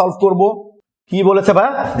কিভাবে সলভ করব। কি বলেছে ভাই?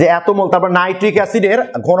 যে এত মোল, তারপর নাইট্রিক অ্যাসিডের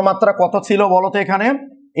ঘনমাত্রা কত ছিল বলতো এখানে?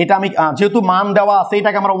 এটা আমি যেহেতু মান দেওয়া আছে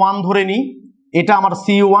এটাকে আমরা 1 ধরে নিই। এটা আমার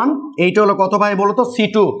C1, এইটা হলো কত ভাই বলতো?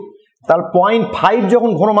 C2। তাহলে 0.5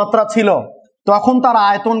 যখন ঘনমাত্রা ছিল তখন তার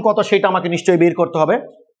আয়তন কত সেটা আমাকে নিশ্চয়ই বের করতে হবে।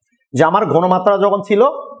 যে আমার ঘনমাত্রা যখন ছিল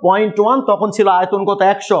 0.1 তখন ছিল আয়তন কত?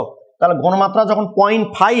 100। তাহলে ঘনমাত্রা যখন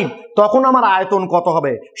 0.5 তখন আমার আয়তন কত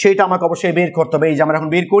হবে সেটা আমাকে অবশ্যই বের করতে হবে। এই যে আমরা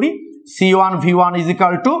এখন বের করি C1 V1 is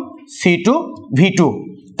equal to C2 V2।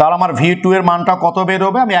 তাহলে আমার V2 এর মানটা কত বের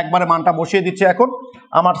হবে? আমি একবারে মানটা বসিয়ে দিচ্ছি। এখন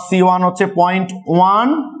আমার C1 হচ্ছে 0.1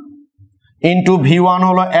 ইন্টু V1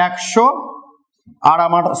 হলো 100 আর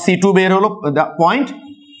আমার C2 বের হলো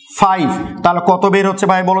 0.5। তাহলে কত বের হচ্ছে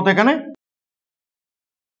ভাই বলো তো এখানে?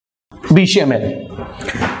 20 ml।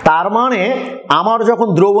 তার মানে আমার যখন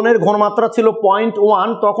দ্রবণের ঘনমাত্রা ছিল 0.1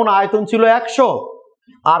 তখন আয়তন ছিল 100,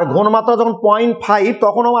 আর ঘনমাত্রা যখন 0.5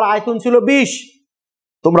 তখন আমার আয়তন ছিল 20।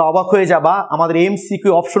 তোমরা অবাক হয়ে যাবা, আমাদের MCQ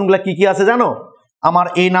অপশনগুলো কি কি আছে জানো? আমার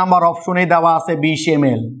A নাম্বার অপশনে দেওয়া আছে 20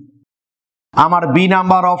 ml, আমার B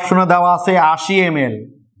নাম্বার অপশনে দেওয়া আছে 80 ml,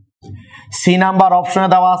 C নাম্বার অপশনে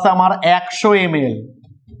দেওয়া আছে আমার 100 ml,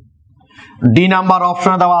 D নাম্বার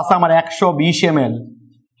অপশনে দেওয়া আছে আমার 120 ml।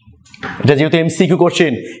 এটা যেহেতু MCQ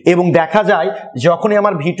কোশ্চেন এবং দেখা যায় যখনই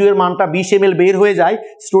আমার V2 এর মানটা 20 ml বের হয়ে যায়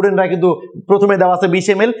স্টুডেন্টরা কিন্তু প্রথমে দেওয়া আছে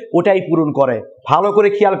 20 ml ওটাই পূরণ করে। ভালো করে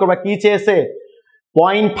খেয়াল করবা কি চেয়েছে?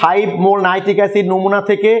 0.5 মোল নাইট্রিক অ্যাসিড নমুনা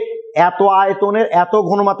থেকে এত আয়তনের এত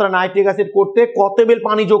ঘনমাত্রা নাইট্রিক অ্যাসিড করতে কত ml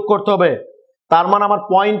পানি যোগ করতে হবে। তার মানে আমার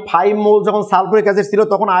 0.5 মোল যখন সালফিউরিক অ্যাসিড ছিল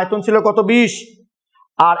তখন আয়তন ছিল কত? 20।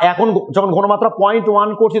 আর এখন যখন ঘনমাত্রা 0.1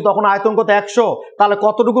 করছি তখন আয়তন কত? 100। তাহলে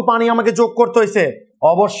কতটুকু পানি আমাকে যোগ করতে হয়েছে?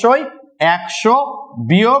 অবশ্যই 100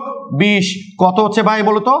 বিয়োগ 20 কত হচ্ছে ভাই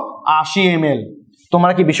বলো তো? 80 ml।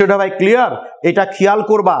 তোমরা কি বিষয়টা ভাই ক্লিয়ার? এটা খেয়াল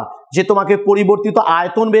করবা যে তোমাকে পরিবর্তিত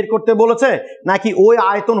আয়তন বের করতে বলেছে নাকি ওই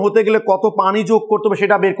আয়তন হতে গেলে কত পানি যোগ করতে হবে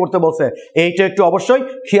সেটা বের করতে বলছে, এইটা একটু অবশ্যই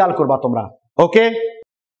খেয়াল করবা তোমরা। ওকে,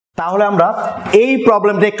 তাহলে আমরা এই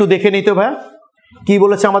প্রবলেমটা একটু দেখে নিতে ভাই। কি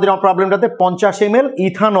বলেছে আমাদের প্রবলেমটাতে? 50 ml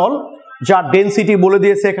ইথানল যার ডেনসিটি বলে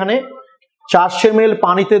দিয়েছে এখানে 400 ml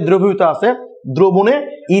পানিতে দ্রবীভূত আছে, দ্রবণে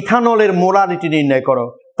ইথানলের মোলারিটি নির্ণয় করো।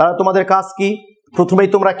 তাহলে তোমাদের কাজ কি? প্রথমেই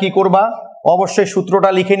তোমরা কি করবা? অবশ্যই সূত্রটা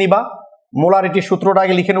লিখে নিবা। মোলারিটি সূত্রটা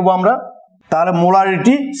আগে লিখে নেবো আমরা। তাহলে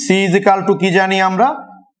molarity C is equal to কি জানি আমরা?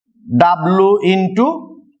 W into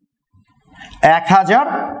 1000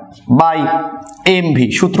 by MV।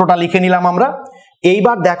 সূত্রটা লিখে নিলাম আমরা।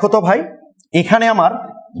 এইবার দেখো তো ভাই, এখানে আমার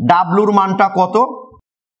ডাব্লুর মানটা কত?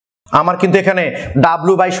 আমার কিন্তু এখানে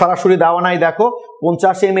ডাব্লু বাই সরাসরি দেওয়া নাই, দেখো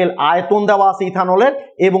 50 ml আয়তন দেওয়া আছে ইথানলের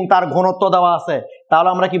এবং তার ঘনত্ব দেওয়া আছে। তাহলে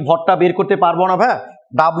আমরা কি ভরটা বের করতে পারবো না ভাই?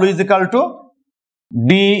 W is equal two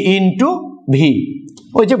D into V,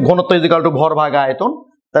 ওই যে ঘনত্ব ইজিক্যাল টু ভর ভাগ আয়তন,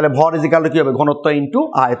 তাহলে ভর ইজিক্যাল টু কি হবে? ঘনত্ব ইন্টু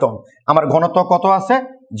আয়তন। আমার ঘনত্ব কত আছে?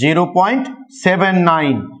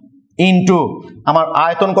 0.79 ইন্টু আমার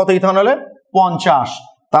আয়তন কত ইথানলের? 50,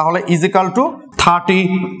 তাহলে ইজিক্যাল টু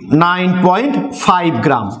 39.5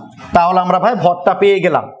 গ্রাম। তাহলে আমরা ভাই ভরটা পেয়ে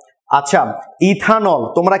গেলাম। আচ্ছা, ইথানল,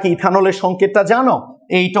 তোমরা কি ইথানলের সংকেতটা জানো?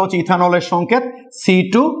 এইটা হচ্ছে ইথানলের সংকেত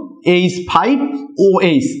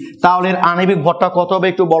C2H5OH। তাহলে এর আণবিক ভরটা কত হবে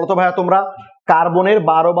একটু বলো তো ভাইয়া তোমরা? কার্বনের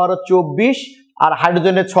 12 12 24 আর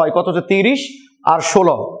হাইড্রোজেনের 6 কত হচ্ছে? 30 আর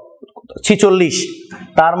 16 46।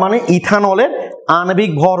 তার মানে ইথানলের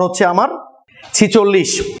আণবিক ভর হচ্ছে আমার 46।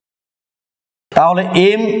 তাহলে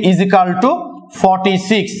M ইজিক্যাল টু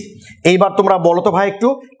 46। এইবার তোমরা বলো তো ভাই একটু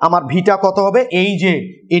আমার ভিটা কত হবে? এই যে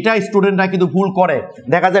এটা স্টুডেন্টরা কিন্তু ভুল করে,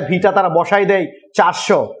 দেখা যায় ভিটা তারা বসাই দেয়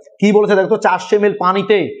 400। কি বলেছে দেখো তো? 400 ml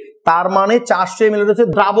পানিতে, তার মানে 400 ml হচ্ছে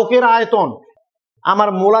দ্রাবকের আয়তন। আমার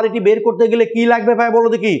মোলারিটি বের করতে গেলে কি লাগবে ভাই বলো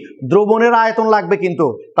দেখি? দ্রবণের আয়তন লাগবে। কিন্তু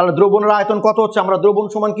তাহলে দ্রবণের আয়তন কত হচ্ছে? আমরা দ্রবণ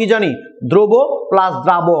সমান কি জানি? দ্রব প্লাস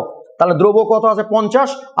দ্রাবক। তাহলে দ্রব কত আছে? 50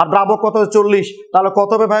 আর দ্রাবক কত আছে? 40। তাহলে কত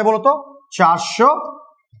হবে ভাই বলো তো?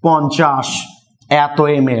 450 এত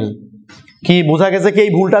ml। কি বোঝা গেছে কি?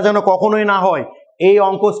 এই ভুলটা যেন কখনোই না হয়। এই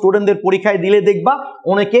অঙ্ক স্টুডেন্টদের পরীক্ষায় দিলে দেখবা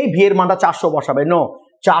অনেকেই ভি এর মানটা 400 বসাবে। নো,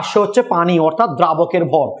 400 হচ্ছে পানি অর্থাৎ দ্রাবকের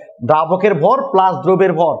ভর। দ্রাবকের ভর প্লাস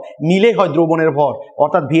দ্রবের ভর মিলে হয় দ্রবণের ভর,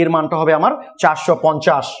 অর্থাৎ ভি এর মানটা হবে আমার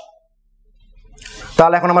 450।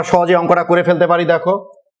 তাহলে এখন আমরা সহজে অঙ্কটা করে ফেলতে পারি। দেখো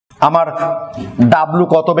আমার ডাব্লু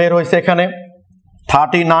কত বের হয়েছে এখানে?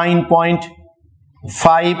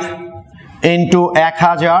 39.5 ইন্টু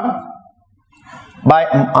 1000 বাই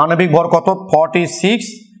আণবিক ভর কত? 46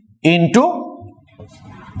 ইন্টু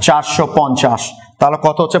 450। তাহলে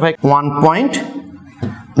কত হচ্ছে ভাই?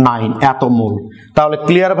 1.9 এত মোল। তাহলে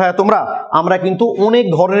ক্লিয়ার ভাইয়া তোমরা? আমরা কিন্তু অনেক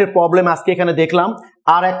ধরনের প্রবলেম আজকে এখানে দেখলাম।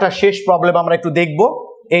 আর একটা শেষ প্রবলেম আমরা একটু দেখব।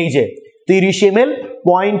 এই যে 30 ml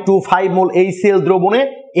 0.25 মোল এই সেল দ্রবণে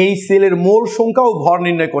এই সেলের মোল সংখ্যা ও ভর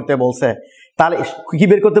নির্ণয় করতে বলছে। তাহলে কি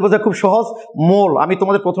বের করতে বলছে? খুব সহজ, মোল। আমি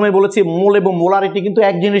তোমাদের প্রথমেই বলেছি মোল এবং মোলারিটি কিন্তু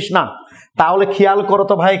এক জিনিস না। তাহলে খেয়াল করো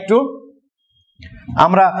তো ভাই একটু,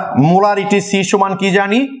 আমরা মোলারিটি সি সমান কি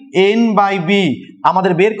জানি? N by B.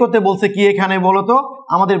 আমাদের বের করতে বলছে কি এখানে বলো তো?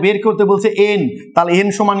 আমাদের বের করতে বলছে এন। তাহলে এন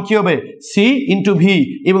সমান কি হবে? সি ইন্টু ভি,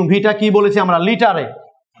 এবং ভিটা কি বলেছি আমরা? লিটারে।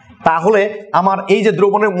 তাহলে আমার এই যে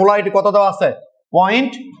দ্রবণের মোলারিটি কত দেওয়া আছে?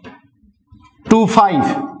 0.25।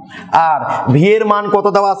 আর ভি এর মান কত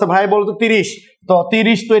দেওয়া আছে ভাই বলতো? 30। তো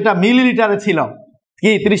 30 তো এটা মিলিলিটারে ছিল।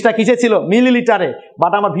 কি 30টা কিসে ছিল? মিলিলিটারে।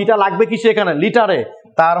 বাট আমার ভিটা লাগবে কিসে এখানে? লিটারে।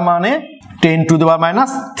 তার মানে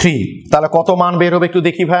 10⁻³ তাহলে কত মান বের হবে একটু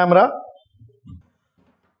দেখি ভাই আমরা?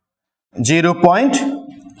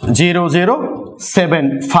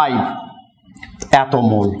 0.0075 এত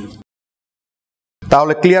মোল।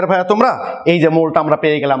 তাহলে ক্লিয়ার ভাইয়া তোমরা? এই যে মোলটা আমরা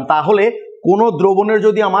পেয়ে গেলাম। তাহলে কোন দ্রবণের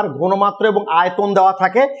যদি আমার ঘনমাত্রা এবং আয়তন দেওয়া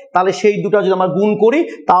থাকে, তাহলে সেই দুটো যদি আমরা গুণ করি,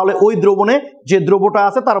 তাহলে ওই দ্রবণে যে দ্রব্যটা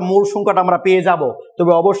আছে তার মোল সংখ্যাটা আমরা পেয়ে যাব।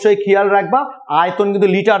 তবে অবশ্যই খেয়াল রাখবা আয়তন কিন্তু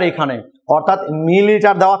লিটার এখানে, অর্থাৎ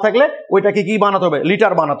মিলিলিটার দেওয়া থাকলে ওইটাকে কি বানাতে হবে?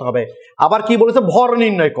 লিটার বানাতে হবে। আবার কি বলেছে? ভর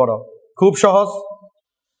নির্ণয় করো। খুব সহজ।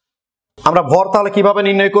 আমরা ভর তাহলে কিভাবে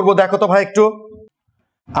নির্ণয় করব দেখো তো ভাই একটু?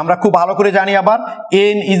 আমরা খুব ভালো করে জানি আবার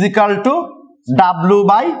N is equal to W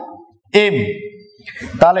by M.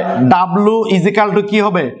 তাহলে ডাব্লু ইজিক্যাল টু কি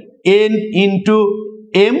হবে? N into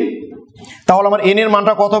M. তাহলে আমার এন এর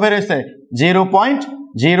মানটা কত বেরোছে?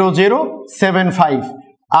 0.0075।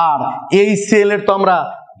 আর এই সেলের তো আমরা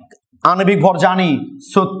আণবিক ভর জানি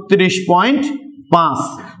 36.5।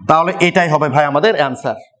 তাহলে এটাই হবে ভাই আমাদের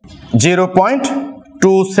অ্যান্সার,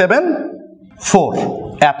 0.274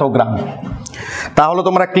 এত গ্রাম। তাহলে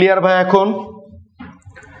তোমরা ক্লিয়ার ভাই এখন?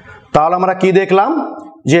 তাহলে আমরা কি দেখলাম?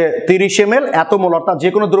 যে 30 ml এত মোল, অর্থাৎ যে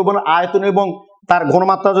কোনো দ্রবণের আয়তন এবং তার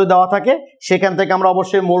ঘনমাত্রা যদি দেওয়া থাকে সেখান থেকে আমরা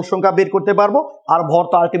অবশ্যই মোল সংখ্যা বের করতে পারবো, আর ভর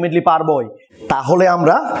তো আলটিমেটলি পারবোই। তাহলে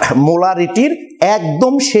আমরা মোলারিটির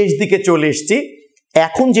একদম শেষ দিকে চলে এসেছি।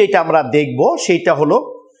 এখন যেটা আমরা দেখব সেইটা হলো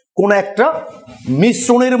কোন একটা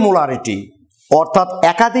মিশ্রণের মোলারিটি, অর্থাৎ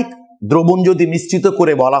একাধিক দ্রবণ যদি মিশ্রিত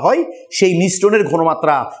করে বলা হয় সেই মিশ্রণের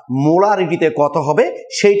ঘনমাত্রা মোলারিটিতে কত হবে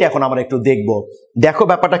সেইটা এখন আমরা একটু দেখব। দেখো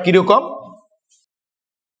ব্যাপারটা কিরকম।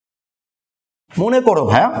 মনে করো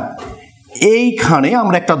ভাইয়া এইখানে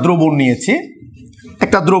আমরা একটা দ্রবণ নিয়েছি,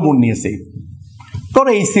 ধরো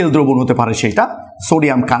এই সেল দ্রবণ হতে পারে, সেটা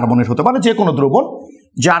সোডিয়াম কার্বনেট হতে পারে, যে কোনো দ্রবণ।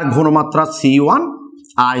 যার ঘনমাত্রা C1,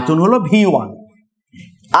 আয়তন হলো V1।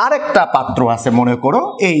 আরেকটা পাত্র আছে মনে করো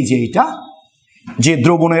এই যে এইটা, যে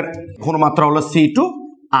দ্রবণের ঘনমাত্রা হলো C2,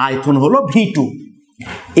 আয়তন হলো V2।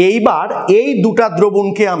 এইবার এই দুটা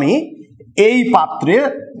দ্রবণকে আমি এই পাত্রে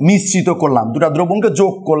মিশ্রিত করলাম, দুটা দ্রবণকে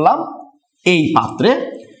যোগ করলাম এই পাত্রে,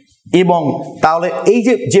 এবং তাহলে এই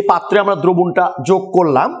যে পাত্রে আমরা দ্রবণটা যোগ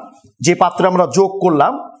করলাম, যে পাত্রে আমরা যোগ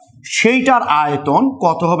করলাম সেইটার আয়তন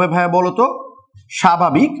কত হবে ভাই বলো তো?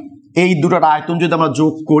 স্বাভাবিক এই দুটার আয়তন যদি আমরা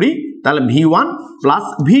যোগ করি তাহলে V1 প্লাস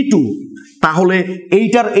V2। তাহলে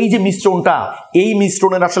এইটার এই যে মিশ্রণটা, এই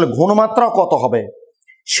মিশ্রণের আসলে ঘনমাত্রা কত হবে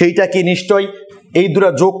সেইটা কি নিশ্চয়ই এই দুটা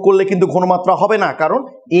যোগ করলে কিন্তু ঘনমাত্রা হবে না, কারণ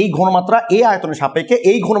এই ঘনমাত্রা এই আয়তনের সাপেক্ষে,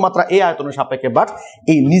 এই ঘনমাত্রা এই আয়তনের সাপেক্ষে, বাট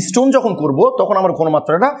এই মিশ্রণ যখন করব তখন আমার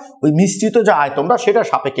ঘনমাত্রাটা ওই মিশ্রিত যে আয়তনটা সেটার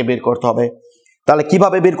সাপেক্ষে বের করতে হবে। তাহলে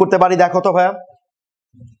কিভাবে বের করতে পারি দেখো তো ভাইয়া।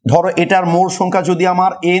 ধরো এটার মোল সংখ্যা যদি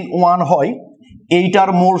আমার N1 হয়, এইটার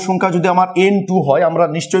মোল সংখ্যা যদি আমার N2 হয়, আমরা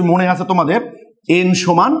নিশ্চয়ই মনে আছে তোমাদের N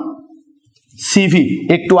সমান CV,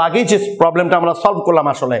 একটু আগে যে প্রবলেমটা আমরা সলভ করলাম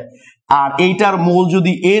আসলে, আর এইটার মোল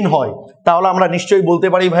যদি N হয় তাহলে আমরা নিশ্চয়ই বলতে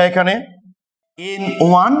পারি ভাই এখানে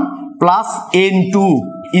N1 plus N2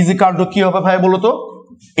 is equal to কি হবে ভাই বলো তো?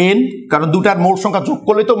 N, কারণ দুটার মোল সংখ্যা যোগ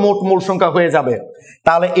করলে তো মোট মোল সংখ্যা হয়ে যাবে।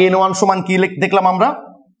 তাহলে N1 সমান কি দেখলাম আমরা?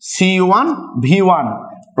 C1 V1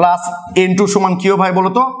 প্লাস N2 সমান কি ভাই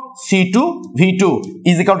বলো তো? C2 V2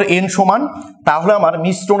 is equal to N সমান, তাহলে আমার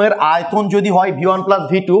মিশ্রণের আয়তন যদি হয় V1 প্লাস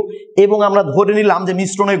V2 এবং আমরা ধরে নিলাম যে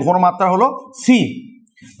মিশ্রণের ঘনমাত্রা হলো C,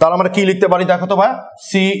 তাহলে আমরা কি লিখতে পারি দেখো তো ভাই?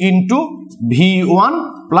 C into V1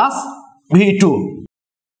 plus V2।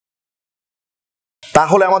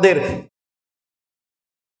 তাহলে আমাদের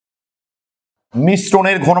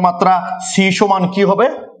মিশ্রণের ঘনমাত্রা C সমান কি হবে?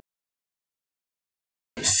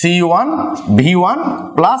 C1 V1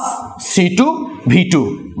 plus C2 V2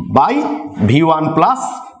 by V1 plus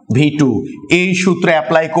V2। এই সূত্রে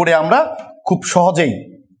অ্যাপ্লাই করে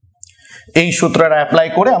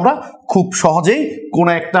আমরা খুব সহজেই কোন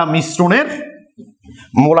একটা মিশ্রণের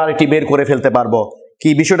মোলারিটি বের করে ফেলতে পারবো। কি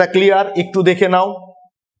বিষয়টা ক্লিয়ার? একটু দেখে নাও।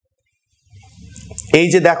 এই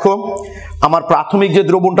যে দেখো আমার প্রাথমিক যে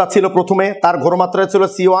দ্রবণটা ছিল প্রথমে, তার ঘনমাত্রা ছিল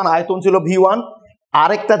C1, আয়তন ছিল V1।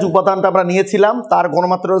 আরেকটা যে উপাদানটা আমরা নিয়েছিলাম তার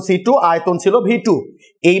ঘনমাত্রা C2, আয়তন ছিল V2।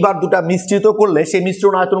 এইবার দুটা মিশ্রিত করলে সেই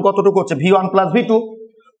মিশ্রণ আয়তন কতটুকু হচ্ছে? V1 plus V2।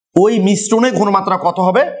 ওই মিশ্রণের ঘনমাত্রা কত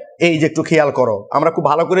হবে? এই যে একটু খেয়াল করো, আমরা খুব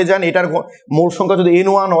ভালো করে জানি এটার মোল সংখ্যা যদি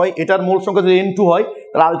N1 হয়, এটার মোল সংখ্যা যদি N2 হয়,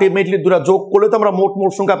 তাহলে আলটিমেটলি দুটা যোগ করলে তো আমরা মোট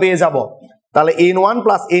মোল সংখ্যা পেয়ে যাব। তাহলে N1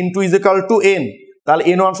 plus N2 is equal to N। তাহলে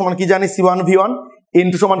N1 সমান কি জানি? C1 V1,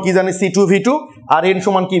 N2 সমান কি জানি? C2 V2, আর N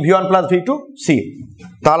সমান কি? V1 plus V2 C।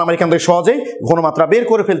 তাহলে আমরা এখান থেকে সহজেই ঘনমাত্রা বের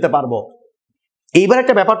করে ফেলতে পারবো। এইবার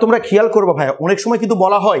একটা ব্যাপার তোমরা খেয়াল করবো ভাই, অনেক সময় কিন্তু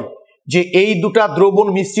বলা হয় যে এই দুটা দ্রবণ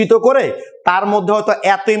মিশ্রিত করে তার মধ্যে হয়তো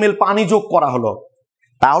এত ml পানি যোগ করা হলো,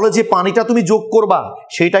 তাহলে যে পানিটা তুমি যোগ করবা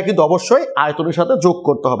সেটা কিন্তু অবশ্যই আয়তনের সাথে যোগ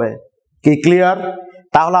করতে হবে। কি ক্লিয়ার?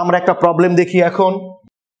 তাহলে আমরা একটা প্রবলেম দেখি এখন।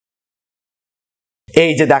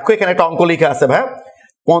 এই যে দেখো এখানে একটা অঙ্ক লেখা আছে ভাই,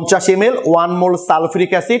 50 ml 1 মোল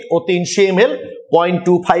সালফিউরিক অ্যাসিড ও 300 ml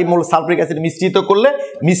 0.25 মোল সালফিউরিক অ্যাসিড মিশ্রিত করলে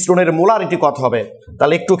মিশ্রণের মোলারিটি কত হবে?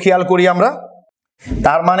 তাহলে একটু খেয়াল করি আমরা।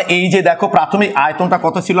 তার মানে এই যে দেখো প্রাথমিক আয়তনটা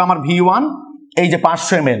কত ছিল আমার? V1, এই যে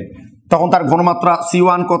 500 ml, তখন তার ঘনমাত্রা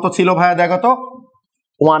C1 কত ছিল ভাইয়া দেখো তো?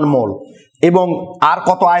 1 মোল। এবং আর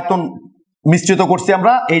কত আয়তন মিশ্রিত করছি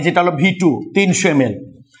আমরা? এই যেটা হলো V2 300 ml,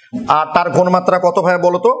 আর তার ঘনমাত্রা কত ভাইয়া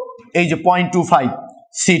বলো তো? এই যে 0.25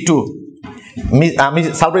 C2। আমি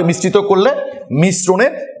সালফার মিশ্রিত করলে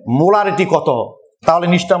মিশ্রণের মোলারিটি কত? তাহলে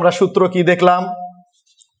নিশ্চয় আমরা সূত্র কি দেখলাম?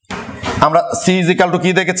 আমরা C ইজ ইকুয়াল টু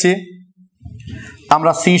কি দেখেছি?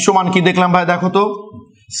 আমরা C সমান কি দেখলাম ভাই দেখো তো?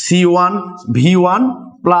 C1 V1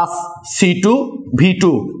 plus C2 V2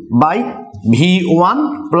 by V1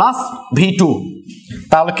 plus V2।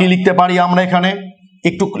 তাহলে কি লিখতে পারি আমরা এখানে?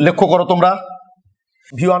 একটু লক্ষ্য করো তোমরা।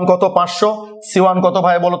 V1 কত? 500, C1 কত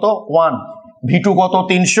ভাই বলো তো? 1, V2 কত?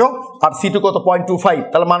 300, আর C2 কত? 0.25।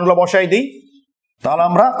 তাহলে মানগুলো বসাই দিই। তাহলে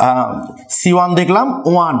আমরা C1 দেখলাম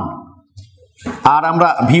 1, আর আমরা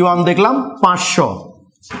V1 দেখলাম 500,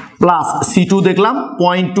 প্লাস C2 দেখলাম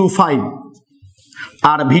 0.25,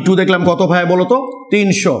 আর V2 দেখলাম কত ভাই বলো তো?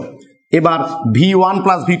 300। এবার V1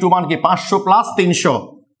 প্লাস V2 মান কি? 500 প্লাস 300,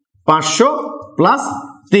 500 প্লাস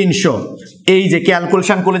 300। এই যে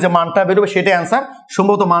ক্যালকুলেশন করলে যে মানটা বের হবে সেটা অ্যান্সার।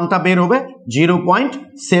 সম্ভবত মানটা বের হবে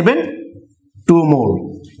 0.72 মোল।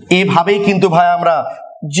 এভাবেই কিন্তু ভাই আমরা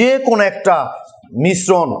যে কোনো একটা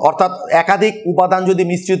মিশ্রণ অর্থাৎ একাধিক উপাদান যদি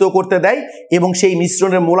মিশ্রিত করতে দেয় এবং সেই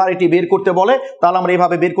মিশ্রণের মোলারিটি বের করতে বলে, তাহলে আমরা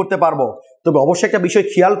এইভাবে বের করতে পারবো। তবে অবশ্যই একটা বিষয়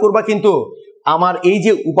খেয়াল করবা, কিন্তু আমার এই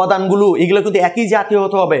যে উপাদানগুলো এগুলো কিন্তু একই জাতীয়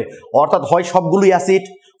হতে হবে, অর্থাৎ হয় সবগুলোই অ্যাসিড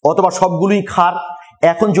অথবা সবগুলোই ক্ষার।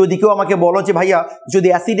 এখন যদি কেউ আমাকে বলো যে ভাইয়া যদি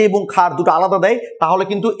অ্যাসিড এবং ক্ষার দুটো আলাদা দেয় তাহলে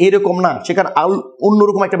কিন্তু এরকম না, সেখানে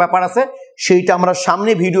অন্যরকম একটা ব্যাপার আছে, সেইটা আমরা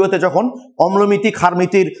সামনে ভিডিওতে যখন অম্লমিতি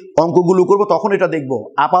ক্ষারমিতির অঙ্কগুলো করব তখন এটা দেখব।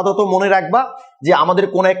 আপাতত মনে রাখবা যে আমাদের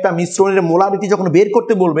কোন একটা মিশ্রণের মোলারিটি যখন বের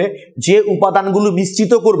করতে বলবে, যে উপাদানগুলো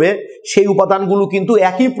মিশ্রিত করবে সেই উপাদানগুলো কিন্তু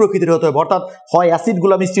একই প্রকৃতির হতে হবে, অর্থাৎ হয়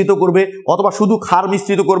অ্যাসিডগুলো মিশ্রিত করবে অথবা শুধু ক্ষার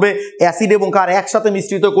মিশ্রিত করবে। অ্যাসিড এবং ক্ষার একসাথে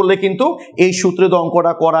মিশ্রিত করলে কিন্তু এই সূত্রে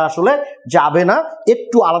অঙ্কটা করা আসলে যাবে না,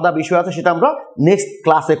 একটু আলাদা বিষয় আছে, সেটা আমরা নেক্সট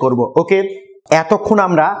ক্লাসে করব। ওকে, এতক্ষণ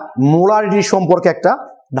আমরা মোলারিটি সম্পর্কে একটা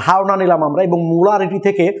ধারণা নিলাম আমরা, এবং মোলারিটি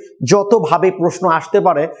থেকে যতভাবে প্রশ্ন আসতে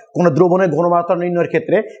পারে কোনো দ্রবণের ঘনমাত্রা নির্ণয়ের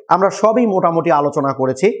ক্ষেত্রে আমরা সবই মোটামুটি আলোচনা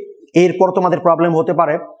করেছি। এরপর তোমাদের প্রবলেম হতে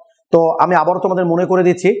পারে, তো আমি আবারও তোমাদের মনে করে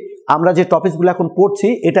দিচ্ছি আমরা যে টপিকসগুলো এখন পড়ছি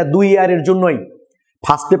এটা 2 ইয়ারের জন্যই।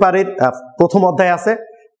 ফার্স্ট পেপারের প্রথম অধ্যায় আছে,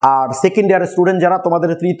 আর সেকেন্ড ইয়ারের স্টুডেন্ট যারা তোমাদের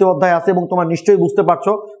তৃতীয় অধ্যায় আছে, এবং তোমরা নিশ্চয়ই বুঝতে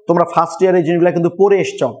পারছো তোমরা ফার্স্ট ইয়ারের জিনিসগুলো কিন্তু পড়ে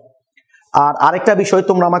এসছো। আর আরেকটা বিষয়,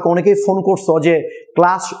 তোমরা আমাকে অনেকেই ফোন করছো যে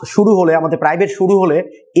ক্লাস শুরু হলে, আমাদের প্রাইভেট শুরু হলে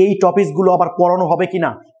এই টপিকসগুলো আবার পড়ানো হবে কিনা।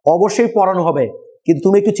 অবশ্যই পড়ানো হবে, কিন্তু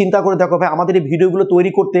তুমি একটু চিন্তা করে দেখো ভাই, আমাদের এই ভিডিওগুলো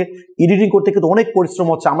তৈরি করতে, এডিটিং করতে কিন্তু অনেক পরিশ্রম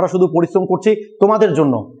হচ্ছে। আমরা শুধু পরিশ্রম করছি তোমাদের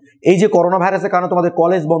জন্য। এই যে করোনা ভাইরাসের কারণে তোমাদের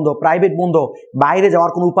কলেজ বন্ধ, প্রাইভেট বন্ধ, বাইরে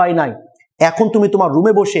যাওয়ার কোনো উপায় নাই। এখন তুমি তোমার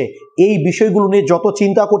রুমে বসে এই বিষয়গুলো নিয়ে যত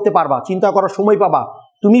চিন্তা করতে পারবা, চিন্তা করার সময় পাবা।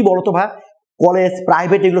 তুমি বলো তো ভাই, কলেজ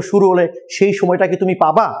প্রাইভেট এগুলো শুরু হলে সেই সময়টা কি তুমি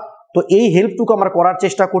পাবা? তো এই হেল্পটুকু আমরা করার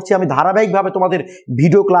চেষ্টা করছি। আমি ধারাবাহিকভাবে তোমাদের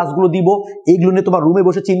ভিডিও ক্লাসগুলো দিব, এইগুলো নিয়ে তোমার রুমে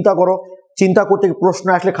বসে চিন্তা করো। চিন্তা করতে প্রশ্ন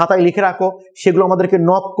আসলে খাতায় লিখে রাখো, সেগুলো আমাদেরকে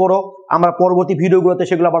নোট করো, আমরা পরবর্তী ভিডিওগুলোতে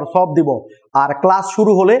সেগুলো আবার সলভ দিব। আর ক্লাস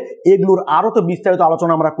শুরু হলে এগুলোর আরো তো বিস্তারিত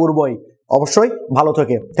আলোচনা আমরা করবোই। অবশ্যই ভালো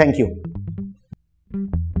থেকে, থ্যাংক ইউ।